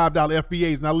be $5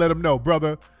 FBAs. Now let them know,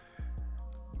 brother,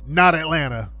 not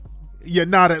Atlanta. You're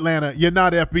not Atlanta. You're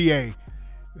not FBA.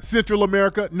 Central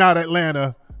America, not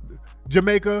Atlanta.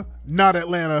 Jamaica, not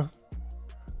Atlanta.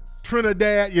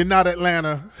 Trinidad, you're not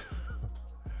Atlanta.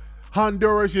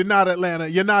 Honduras, you're not Atlanta.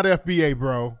 You're not FBA,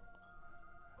 bro.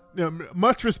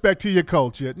 Much respect to your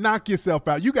culture. Knock yourself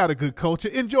out. You got a good culture.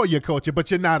 Enjoy your culture,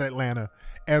 but you're not Atlanta.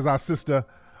 As our sister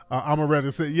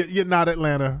Amaretta said, you're not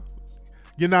Atlanta.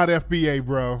 You're not FBA,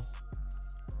 bro.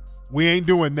 We ain't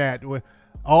doing that.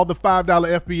 All the $5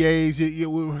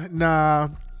 FBAs, nah.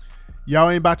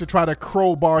 Y'all ain't about to try to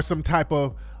crowbar some type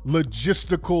of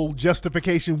logistical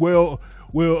justification. Well,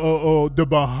 the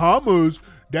Bahamas,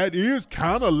 that is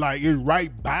kind of like it's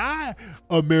right by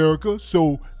America.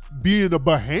 So being a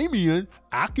Bahamian,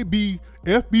 I could be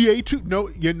FBA too. No,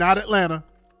 you're not Atlanta.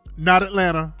 Not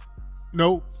Atlanta.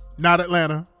 No, not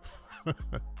Atlanta.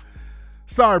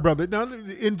 Sorry, brother. Now,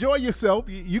 enjoy yourself.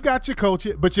 You got your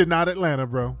culture, but you're not Atlanta,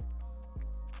 bro.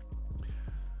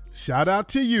 Shout out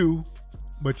to you,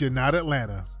 but you're not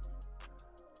Atlanta.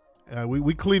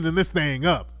 We cleaning this thing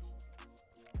up.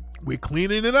 We're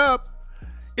cleaning it up.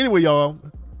 Anyway, y'all,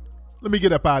 let me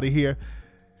get up out of here.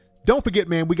 Don't forget,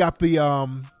 man, we got the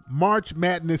March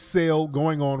Madness sale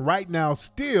going on right now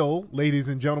still, ladies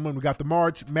and gentlemen. We got the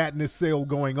March Madness sale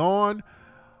going on.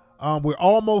 We're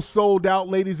almost sold out,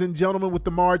 ladies and gentlemen, with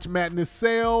the March Madness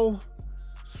sale.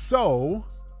 So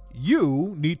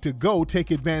you need to go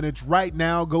take advantage right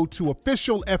now. Go to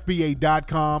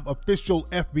officialfba.com,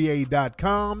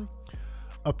 officialfba.com,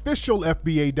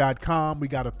 officialfba.com. We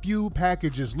got a few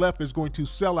packages left. It's going to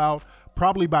sell out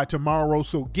probably by tomorrow.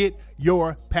 So get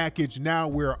your package now.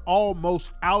 We're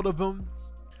almost out of them.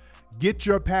 Get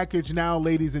your package now,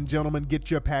 ladies and gentlemen. Get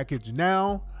your package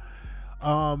now.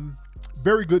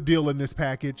 Very good deal in this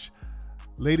package.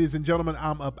 Ladies and gentlemen,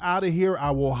 I'm up out of here.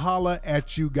 I will holla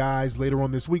at you guys later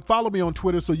on this week. Follow me on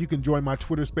Twitter so you can join my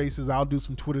Twitter spaces. I'll do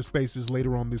some Twitter spaces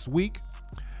later on this week.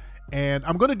 And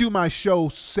I'm going to do my show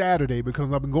Saturday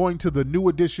because I'm going to the New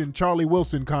Edition Charlie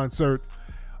Wilson concert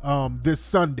this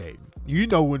Sunday. You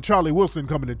know, when Charlie Wilson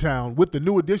coming to town with the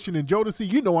New Edition and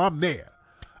Jodeci, you know I'm there.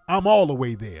 I'm all the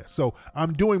way there. So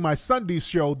I'm doing my Sunday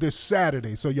show this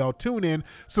Saturday. So y'all tune in.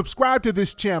 Subscribe to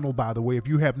this channel, by the way, if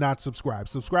you have not subscribed.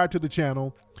 Subscribe to the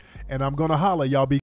channel. And I'm going to holla. Y'all be